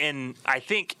 Yeah, and I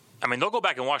think, they'll go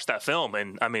back and watch that film,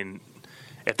 and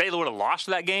if they would have lost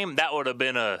that game, that would have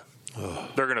been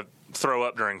they're going to throw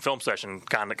up during film session,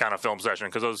 kind of film session,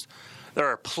 because there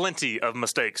are plenty of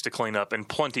mistakes to clean up and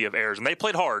plenty of errors. And they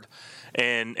played hard,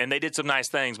 and they did some nice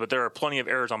things, but there are plenty of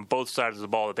errors on both sides of the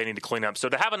ball that they need to clean up. So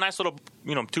to have a nice little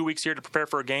 2 weeks here to prepare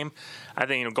for a game, I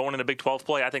think going into Big 12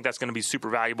 play, I think that's going to be super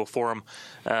valuable for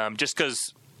them, just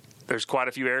because there's quite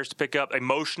a few errors to pick up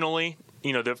emotionally.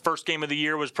 The first game of the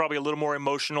year was probably a little more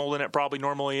emotional than it probably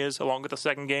normally is, along with the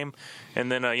second game,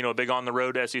 and then a big on the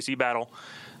road SEC battle.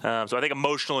 So I think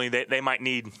emotionally they might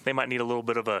need a little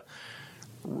bit of a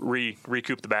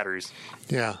recoup the batteries.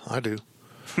 Yeah, I do.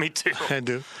 Me too. I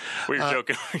do. We were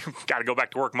joking. Got to go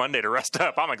back to work Monday to rest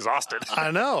up. I'm exhausted.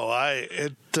 I know. I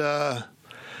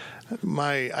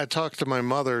talked to my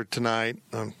mother tonight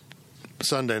on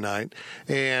Sunday night,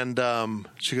 and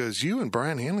she goes, "You and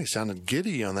Brian Hanley sounded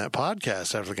giddy on that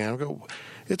podcast after the game." I go,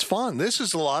 "It's fun. This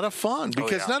is a lot of fun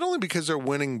because not only because they're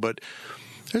winning, but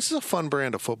this is a fun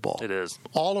brand of football. It is.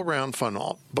 All around fun,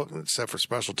 except for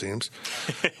special teams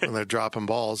when they're dropping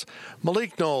balls.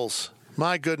 Malik Knowles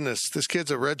my goodness, this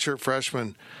kid's a redshirt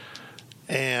freshman,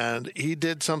 and he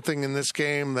did something in this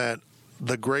game that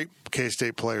the great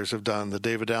K-State players have done, the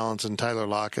David Allens and Tyler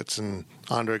Lockett's and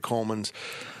Andre Coleman's.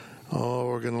 Oh,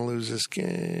 we're going to lose this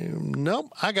game.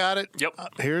 Nope, I got it.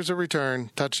 Yep. Here's a return,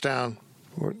 touchdown.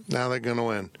 Now they're going to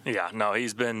win. Yeah, no,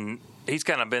 he's turning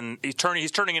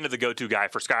into the go-to guy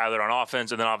for Skyler on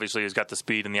offense, and then obviously he's got the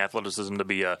speed and the athleticism to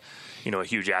be a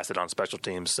huge asset on special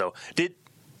teams. So did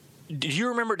you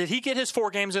remember? Did he get his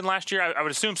 4 games in last year? I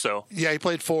would assume so. Yeah, he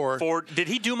played 4. Did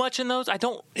he do much in those?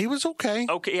 He was okay.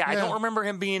 Okay, yeah, I don't remember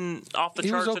him being off the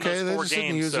charts in those 4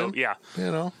 games. So yeah,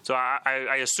 So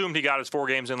I assumed he got his 4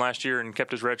 games in last year and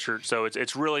kept his red shirt. So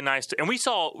it's really nice and we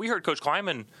heard Coach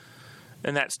Kleiman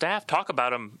and that staff talk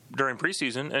about him during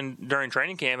preseason and during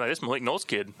training camp. Like, this Malik Knowles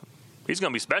kid, he's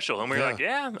going to be special. And we were like,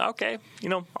 yeah, okay.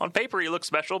 On paper he looks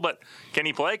special, but can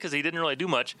he play? Because he didn't really do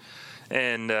much.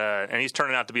 And he's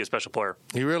turning out to be a special player.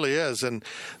 He really is. And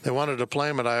they wanted to play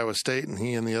him at Iowa State, and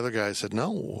he and the other guy said,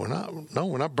 no, we're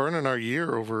not burning our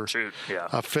year over a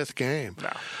 5th game.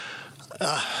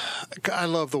 No. I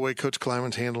love the way Coach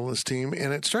Kleiman's handled this team,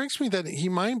 and it strikes me that he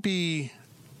might be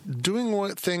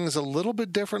doing things a little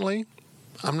bit differently.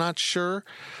 I'm not sure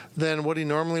than what he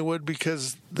normally would,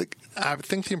 because I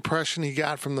think the impression he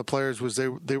got from the players was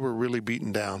they were really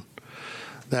beaten down.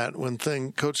 That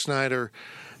Coach Snyder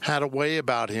had a way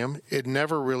about him, it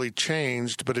never really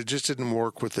changed, but it just didn't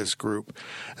work with this group.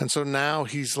 And so now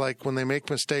he's like, when they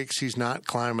make mistakes, he's not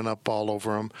climbing up all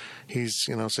over them. He's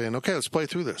saying, okay, let's play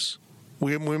through this.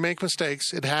 We make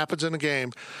mistakes. It happens in a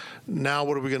game. Now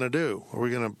what are we going to do? Are we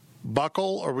going to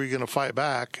buckle, or are we going to fight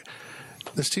back?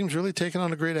 This team's really taken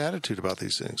on a great attitude about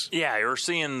these things. Yeah, you're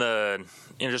seeing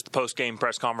just the post-game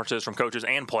press conferences from coaches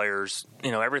and players.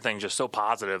 Everything's just so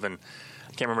positive, and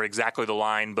I can't remember exactly the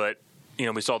line, but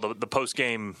we saw the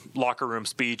post-game locker room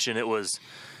speech, and it was,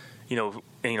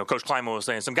 Coach Kleiman was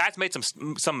saying some guys made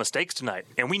some mistakes tonight,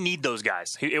 and we need those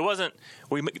guys. It wasn't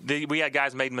we had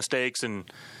guys made mistakes,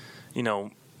 and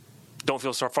don't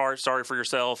feel sorry for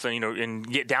yourself and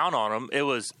get down on them. It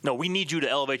was, no, we need you to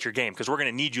elevate your game because we're going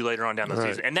to need you later on down the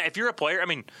season. And if you're a player,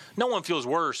 no one feels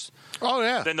worse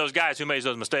than those guys who made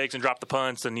those mistakes and dropped the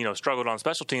punts and, struggled on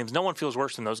special teams. No one feels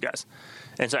worse than those guys.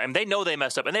 And they know they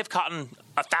messed up, and they've caught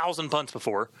 1,000 punts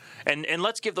before. And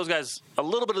let's give those guys a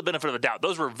little bit of the benefit of the doubt.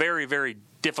 Those were very, very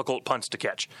difficult punts to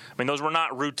catch. Those were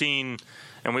not routine,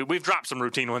 and we've dropped some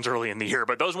routine ones early in the year,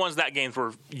 but those ones that games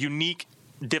were unique,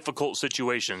 difficult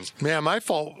situations. Yeah, my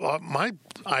fault. My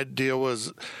idea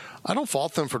was, I don't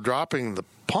fault them for dropping the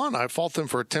punt. I fault them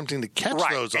for attempting to catch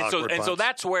those awkward punts. And so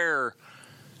that's where,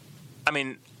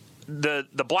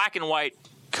 the black and white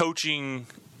coaching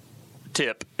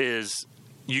tip is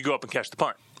you go up and catch the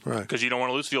punt. Right. Because you don't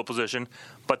want to lose field position.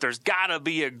 But there's got to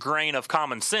be a grain of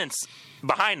common sense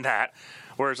behind that.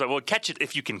 Whereas, catch it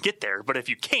if you can get there, but if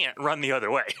you can't, run the other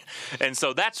way. And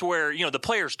so that's where, the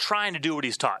player's trying to do what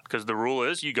he's taught, because the rule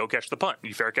is you go catch the punt.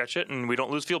 You fair catch it, and we don't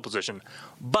lose field position.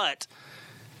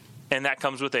 And that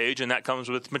comes with age, and that comes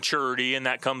with maturity, and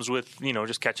that comes with,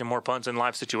 just catching more punts in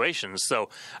live situations. So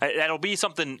that'll be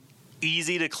something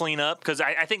easy to clean up, because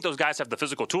I think those guys have the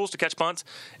physical tools to catch punts.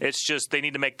 It's just they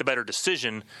need to make the better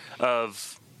decision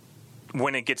of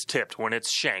when it gets tipped, when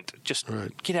it's shanked. Just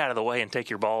get out of the way and take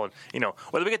your ball. And,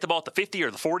 whether we get the ball at the 50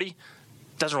 or the 40,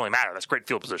 doesn't really matter. That's great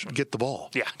field position. Get the ball.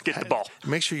 Yeah, get the ball.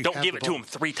 Make sure you don't give it to him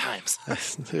 3 times.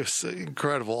 It was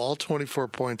incredible. All 24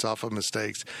 points off of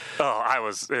mistakes. Oh, I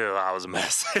was a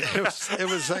mess. It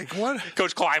was like, what?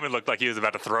 Coach Kleiman looked like he was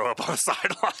about to throw up on the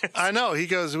sideline. I know. He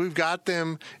goes, we've got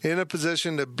them in a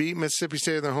position to beat Mississippi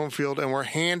State on their home field, and we're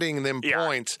handing them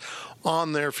points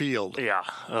on their field. Yeah.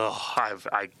 Oh,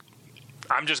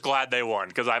 I'm just glad they won,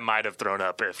 because I might have thrown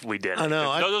up if we didn't. I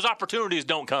know. Those opportunities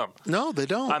don't come. No, they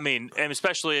don't. And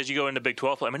especially as you go into Big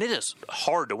 12 play. It is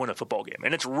hard to win a football game,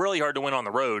 and it's really hard to win on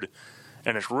the road,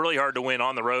 and it's really hard to win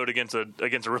on the road against a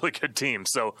really good team.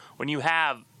 So when you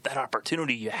have that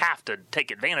opportunity, you have to take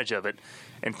advantage of it.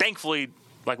 And thankfully,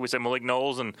 like we said, Malik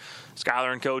Knowles and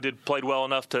Skyler and co. played well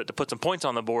enough to put some points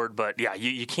on the board. But, yeah,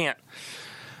 you can't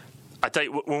 – I tell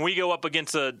you, when we go up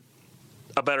against a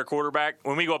better quarterback,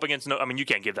 when we go up against you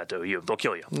can't give that to you. They'll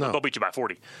kill you. No. They'll beat you by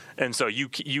 40. And so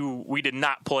we did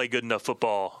not play good enough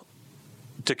football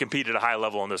to compete at a high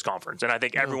level in this conference. And I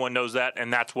think everyone knows that,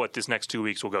 and that's what this next 2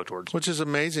 weeks will go towards. Which is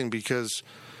amazing, because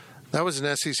that was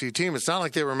an SEC team. It's not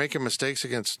like they were making mistakes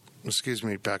against,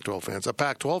 Pac-12 fans, a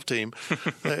Pac-12 team.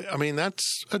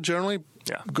 That's a generally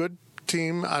good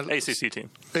team. ACC team.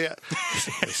 Yeah.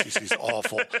 ACC's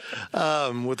awful.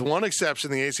 With one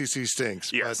exception, the ACC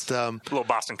stinks. Yes. But, a little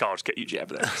Boston College you jab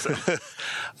there. So.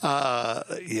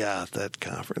 Yeah, that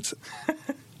conference.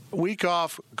 week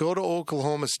off, go to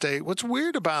Oklahoma State. What's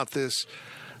weird about this,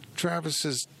 Travis,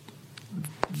 is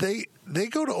they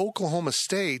go to Oklahoma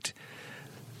State,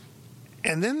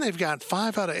 and then they've got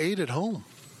 5 out of 8 at home.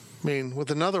 I mean, with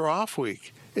another off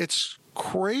week. It's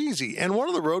crazy. And one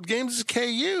of the road games is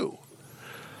KU.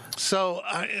 So,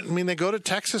 I mean, they go to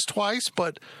Texas twice,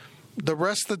 but the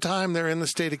rest of the time they're in the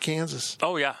state of Kansas.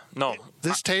 Oh, yeah. No.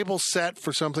 This table's set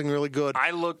for something really good.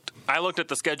 I looked at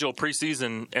the schedule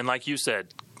preseason, and like you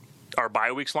said, our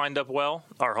bye weeks lined up well,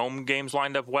 our home games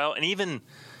lined up well, and even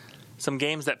some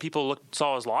games that people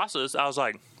saw as losses, I was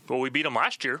like, well, we beat them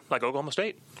last year, like Oklahoma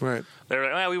State. Right. They were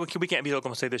like, well, we can't beat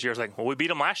Oklahoma State this year. I was like, well, we beat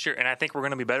them last year, and I think we're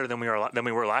going to be better than we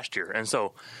were last year. And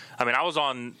so, I mean, I was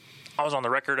on the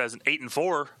record as an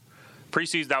 8-4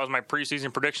 preseason. That was my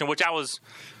preseason prediction, which I was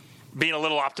being a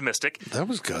little optimistic. That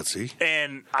was gutsy.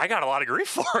 And I got a lot of grief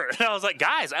for it. And I was like,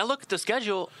 guys, I looked at the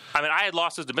schedule. I mean, I had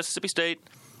losses to Mississippi State,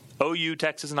 OU,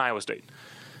 Texas, and Iowa State.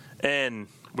 And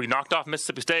we knocked off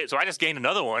Mississippi State, so I just gained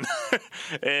another one.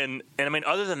 and I mean,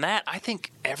 other than that, I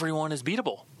think everyone is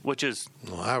beatable, which is...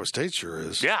 Well, Iowa State sure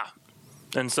is. Yeah.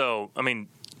 And so, I mean,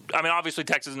 obviously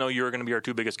Texas and OU are going to be our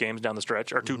 2 biggest games down the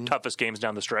stretch, our 2 toughest games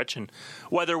down the stretch. And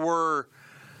whether we're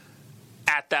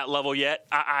at that level yet,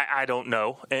 I don't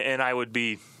know. And I would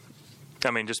be... I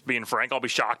mean, just being frank, I'll be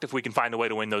shocked if we can find a way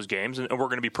to win those games, and we're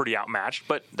going to be pretty outmatched.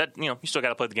 But that, you still got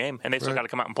to play the game, and they still got to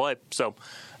come out and play. So,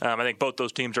 I think both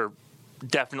those teams are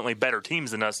definitely better teams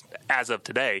than us as of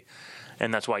today,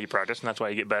 and that's why you practice, and that's why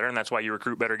you get better, and that's why you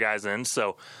recruit better guys in.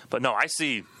 So, but no, I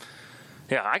see.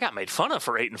 Yeah, I got made fun of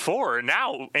for 8-4, and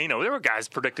now there were guys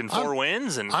predicting 4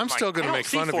 wins, and I'm still going to make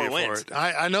fun of you for it.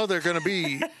 I know they're going to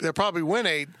be. They'll probably win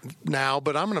 8 now,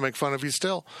 but I'm going to make fun of you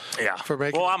still. Yeah. For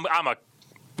making. Well,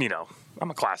 I'm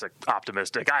a classic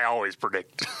optimistic. I always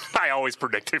predict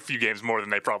a few games more than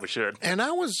they probably should. And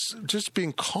I was just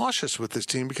being cautious with this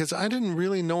team because I didn't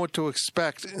really know what to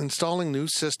expect. Installing new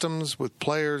systems with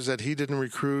players that he didn't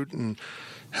recruit, and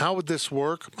how would this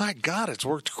work? My God, it's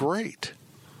worked great.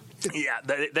 Yeah,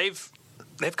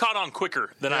 they've caught on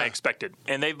quicker than I expected,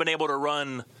 and they've been able to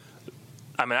run.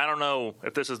 I mean, I don't know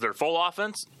if this is their full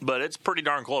offense, but it's pretty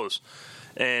darn close.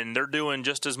 And they're doing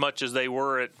just as much as they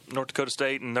were at North Dakota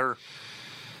State, and they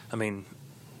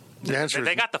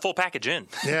got the full package in.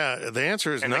 Yeah, the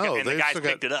answer is no. The guys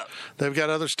picked it up. They've got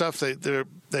other stuff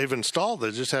they've installed.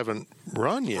 They just haven't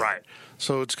run yet. Right.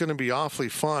 So it's going to be awfully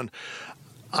fun.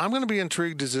 I'm going to be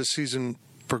intrigued as this season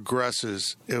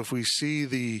progresses if we see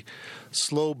the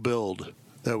slow build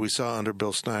that we saw under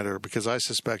Bill Snyder, because I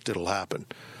suspect it'll happen,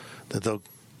 that they'll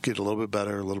get a little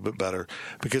bit better,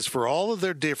 because for all of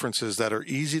their differences that are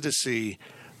easy to see,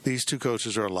 these 2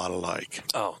 coaches are a lot alike.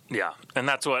 Oh, yeah. And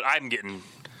that's what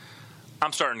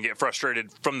I'm starting to get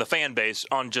frustrated from the fan base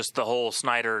on just the whole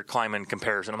Snyder-Kleiman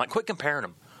comparison. I'm like, quit comparing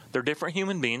them. They're different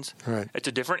human beings. Right. It's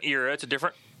a different era. It's a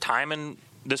different time in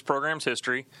this program's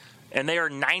history. And they are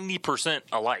 90%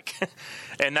 alike.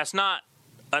 And that's not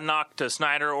a knock to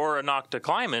Snyder or a knock to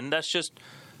Kleiman. That's just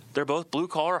they're both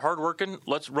blue-collar, hardworking,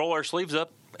 let's roll our sleeves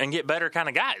up and get better kind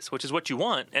of guys, which is what you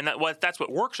want. And that's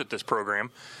what works at this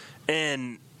program.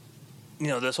 And,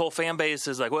 this whole fan base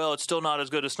is like, well, it's still not as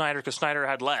good as Snyder because Snyder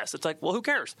had less. It's like, well, who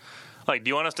cares? Like, do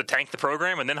you want us to tank the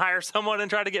program and then hire someone and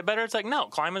try to get better? It's like, no,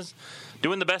 Kleiman's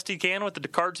doing the best he can with the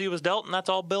cards he was dealt, and that's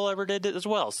all Bill ever did as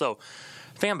well. So,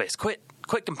 fan base, quit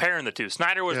comparing the two.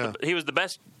 Snyder was he was the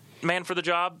best man for the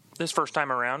job this first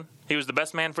time around. He was the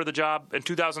best man for the job in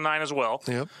 2009 as well.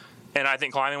 Yep. And I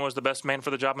think Kleiman was the best man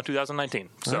for the job in 2019.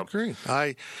 So. I agree.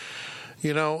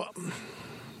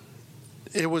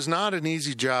 It was not an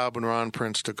easy job when Ron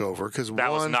Prince took over because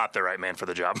that was not the right man for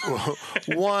the job.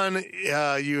 One,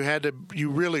 you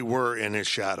really were in his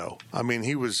shadow. I mean,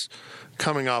 he was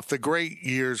coming off. The great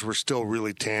years were still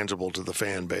really tangible to the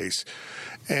fan base,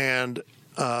 and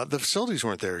the facilities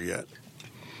weren't there yet.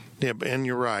 Yeah, and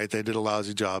you're right. They did a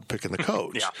lousy job picking the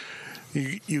coach.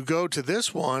 Yeah. You go to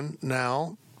this one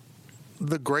now.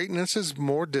 The greatness is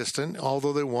more distant,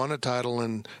 although they won a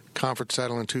conference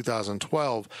title in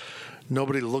 2012.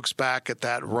 Nobody looks back at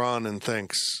that run and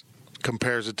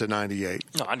compares it to 98.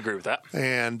 No, I'd agree with that.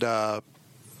 And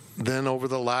then over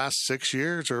the last 6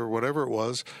 years or whatever it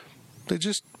was, they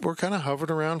just were kind of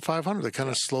hovering around 500. They kind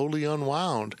of slowly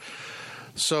unwound.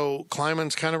 So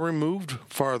Kleiman's kind of removed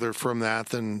farther from that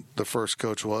than the first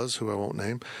coach was, who I won't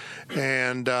name.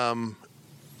 And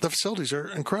the facilities are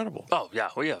incredible. Oh, yeah,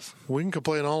 we can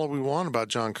complain all we want about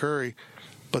John Curry,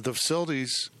 but the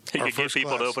facilities are first get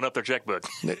people class. to open up their checkbook.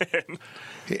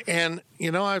 And,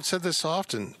 I've said this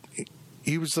often.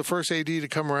 He was the first AD to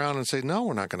come around and say, no,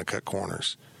 we're not going to cut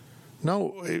corners.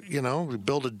 No, we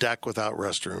build a deck without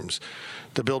restrooms.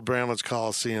 To build Bramlett's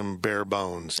Coliseum bare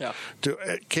bones. Yeah.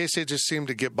 K-State just seemed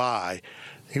to get by.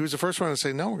 He was the first one to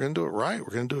say, no, we're going to do it right.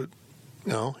 We're going to do it,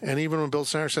 And even when Bill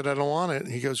Snyder said, I don't want it,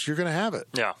 he goes, you're going to have it.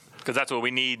 Yeah, because that's what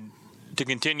we need to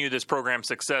continue this program's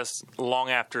success long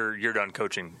after you're done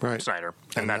coaching Snyder.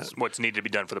 And that's what's needed to be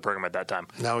done for the program at that time.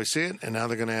 Now we see it, and now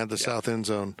they're going to add the south end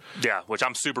zone. Yeah, which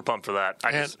I'm super pumped for that.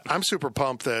 I'm super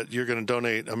pumped that you're going to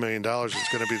donate $1 million.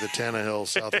 It's going to be the Tannehill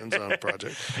south end zone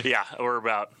project. Yeah, we're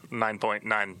about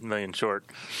 $9.9 million short.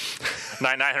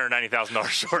 $990,000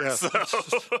 short. Yeah, so.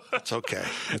 That's okay.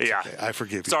 Okay. I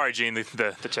forgive you. Sorry, Gene,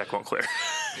 the check won't clear.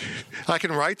 I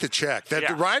can write the check.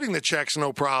 Writing the check's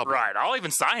no problem. Right, I'll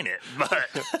even sign it. But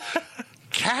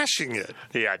cashing it.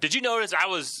 Yeah. Did you notice I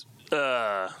was,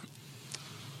 and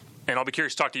I'll be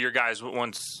curious to talk to your guys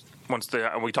once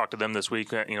we talked to them this week.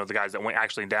 The guys that went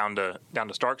actually down to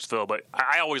Starksville. But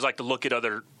I always like to look at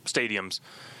other stadiums.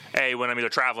 A, when I'm either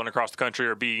traveling across the country,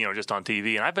 or B, just on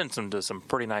TV. And I've been to some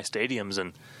pretty nice stadiums,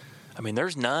 and I mean,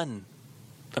 there's none.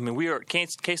 I mean,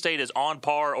 K-State is on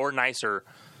par or nicer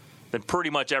than pretty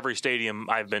much every stadium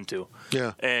I've been to.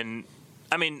 Yeah. And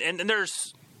I mean, and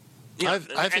there's. I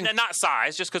think, and not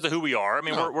size, just because of who we are. I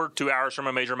mean, we're 2 hours from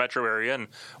a major metro area, and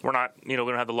we're not, we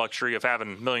don't have the luxury of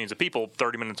having millions of people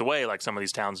 30 minutes away like some of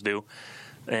these towns do.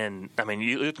 And, I mean,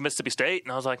 you look at Mississippi State,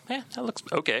 and I was like, that looks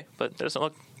okay, but it doesn't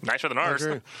look nicer than ours.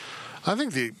 I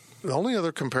think the only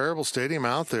other comparable stadium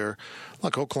out there,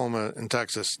 like Oklahoma and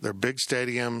Texas, they're big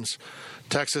stadiums.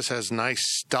 Texas has nice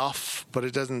stuff, but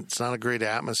it's not a great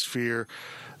atmosphere.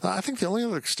 I think the only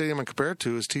other stadium I compare it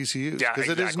to is TCU, because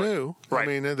it is new. Right.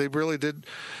 I mean, they really did.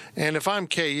 And if I'm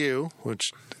KU,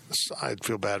 which I'd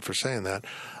feel bad for saying that,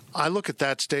 I look at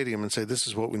that stadium and say, this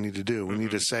is what we need to do. We need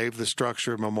to save the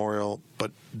structure of Memorial,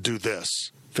 but do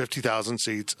this. 50,000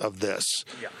 seats of this.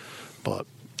 Yeah.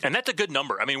 And that's a good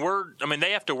number. I mean,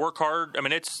 they have to work hard. I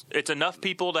mean, it's enough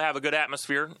people to have a good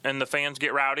atmosphere, and the fans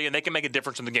get rowdy, and they can make a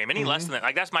difference in the game. Any less than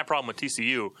that, that's my problem with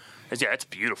TCU. Is it's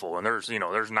beautiful, and there's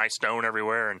nice stone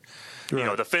everywhere, and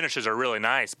the finishes are really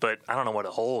nice. But I don't know what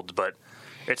it holds. But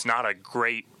it's not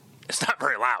very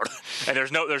loud, and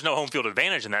there's no home field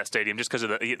advantage in that stadium just because of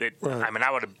the. I mean, I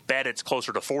would have bet it's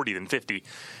closer to 40 than 50,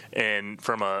 and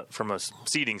from a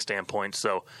seating standpoint.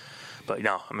 So, but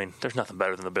no, I mean, there's nothing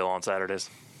better than the Bill on Saturdays.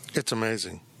 It's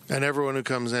amazing. And everyone who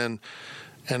comes in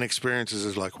and experiences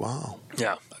is like, wow.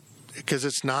 Yeah. Because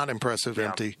it's not impressive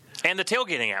empty. And the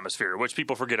tailgating atmosphere, which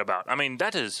people forget about. I mean,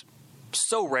 that is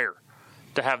so rare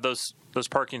to have those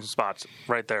parking spots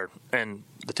right there. And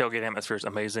the tailgate atmosphere is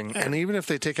amazing. And even if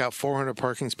they take out 400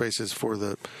 parking spaces for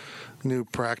the new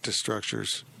practice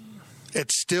structures,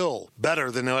 it's still better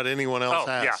than what anyone else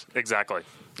has. Yeah, exactly.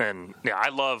 And,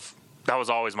 that was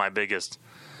always my biggest.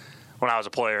 When I was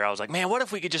a player, I was like, man, what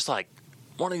if we could just one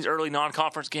of these early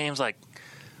non-conference games,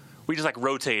 we just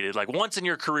rotated. Once in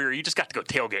your career, you just got to go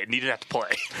tailgate and you didn't have to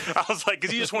play. I was like,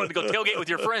 because you just wanted to go tailgate with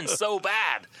your friends so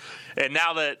bad. And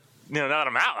now that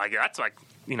I'm out, that's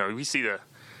we see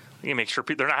you make sure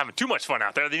people, they're not having too much fun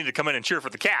out there. They need to come in and cheer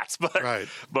for the Cats.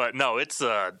 But no, it's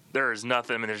there is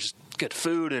nothing. I mean, there's just good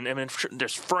food, and I mean,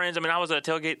 there's friends. I mean, I was at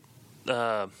a tailgate.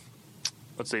 Not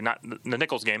the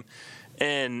Nichols game,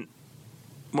 and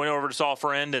went over to saw a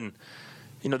friend, and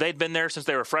they'd been there since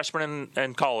they were freshmen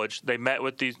in college. They met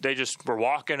with these. They just were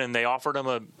walking, and they offered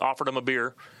them a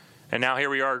beer, and now here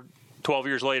we are, 12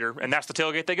 years later, and that's the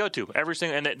tailgate they go to every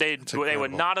single. And they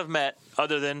would not have met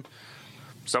other than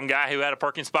some guy who had a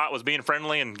parking spot was being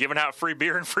friendly and giving out free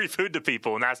beer and free food to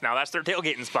people, and that's their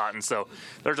tailgating spot. And so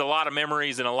there's a lot of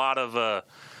memories and a lot of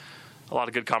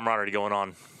good camaraderie going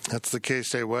on. That's the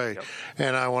K-State way,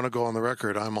 and I want to go on the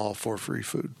record. I'm all for free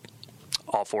food.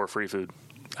 All for free food.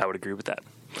 I would agree with that.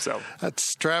 So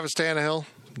that's Travis Tannehill,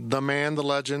 the man, the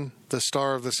legend, the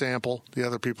star of the sample. The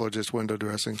other people are just window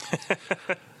dressing.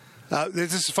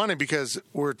 This is funny because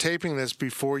we're taping this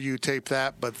before you tape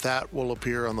that, but that will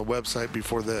appear on the website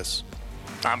before this.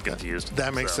 I'm confused.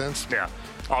 That makes sense? Yeah.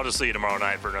 I'll just see you tomorrow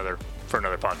night for another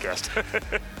podcast.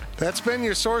 That's been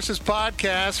your Sources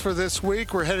podcast for this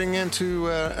week. We're heading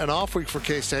into an off week for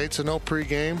K-State, so no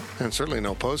pregame and certainly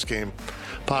no postgame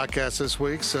podcast this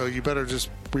week. So you better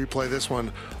just replay this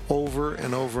one over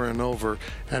and over and over.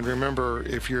 And remember,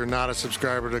 if you're not a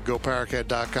subscriber to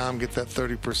GoPowerCat.com, get that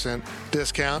 30%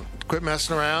 discount. Quit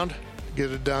messing around.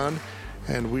 Get it done.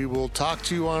 And we will talk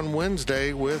to you on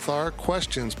Wednesday with our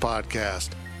Questions podcast.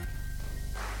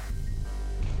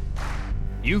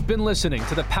 You've been listening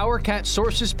to the PowerCat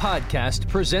Sources podcast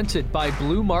presented by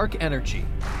Blue Mark Energy.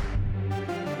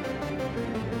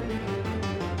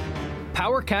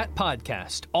 PowerCat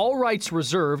Podcast. All rights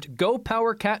reserved.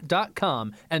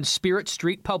 GoPowerCat.com and Spirit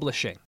Street Publishing.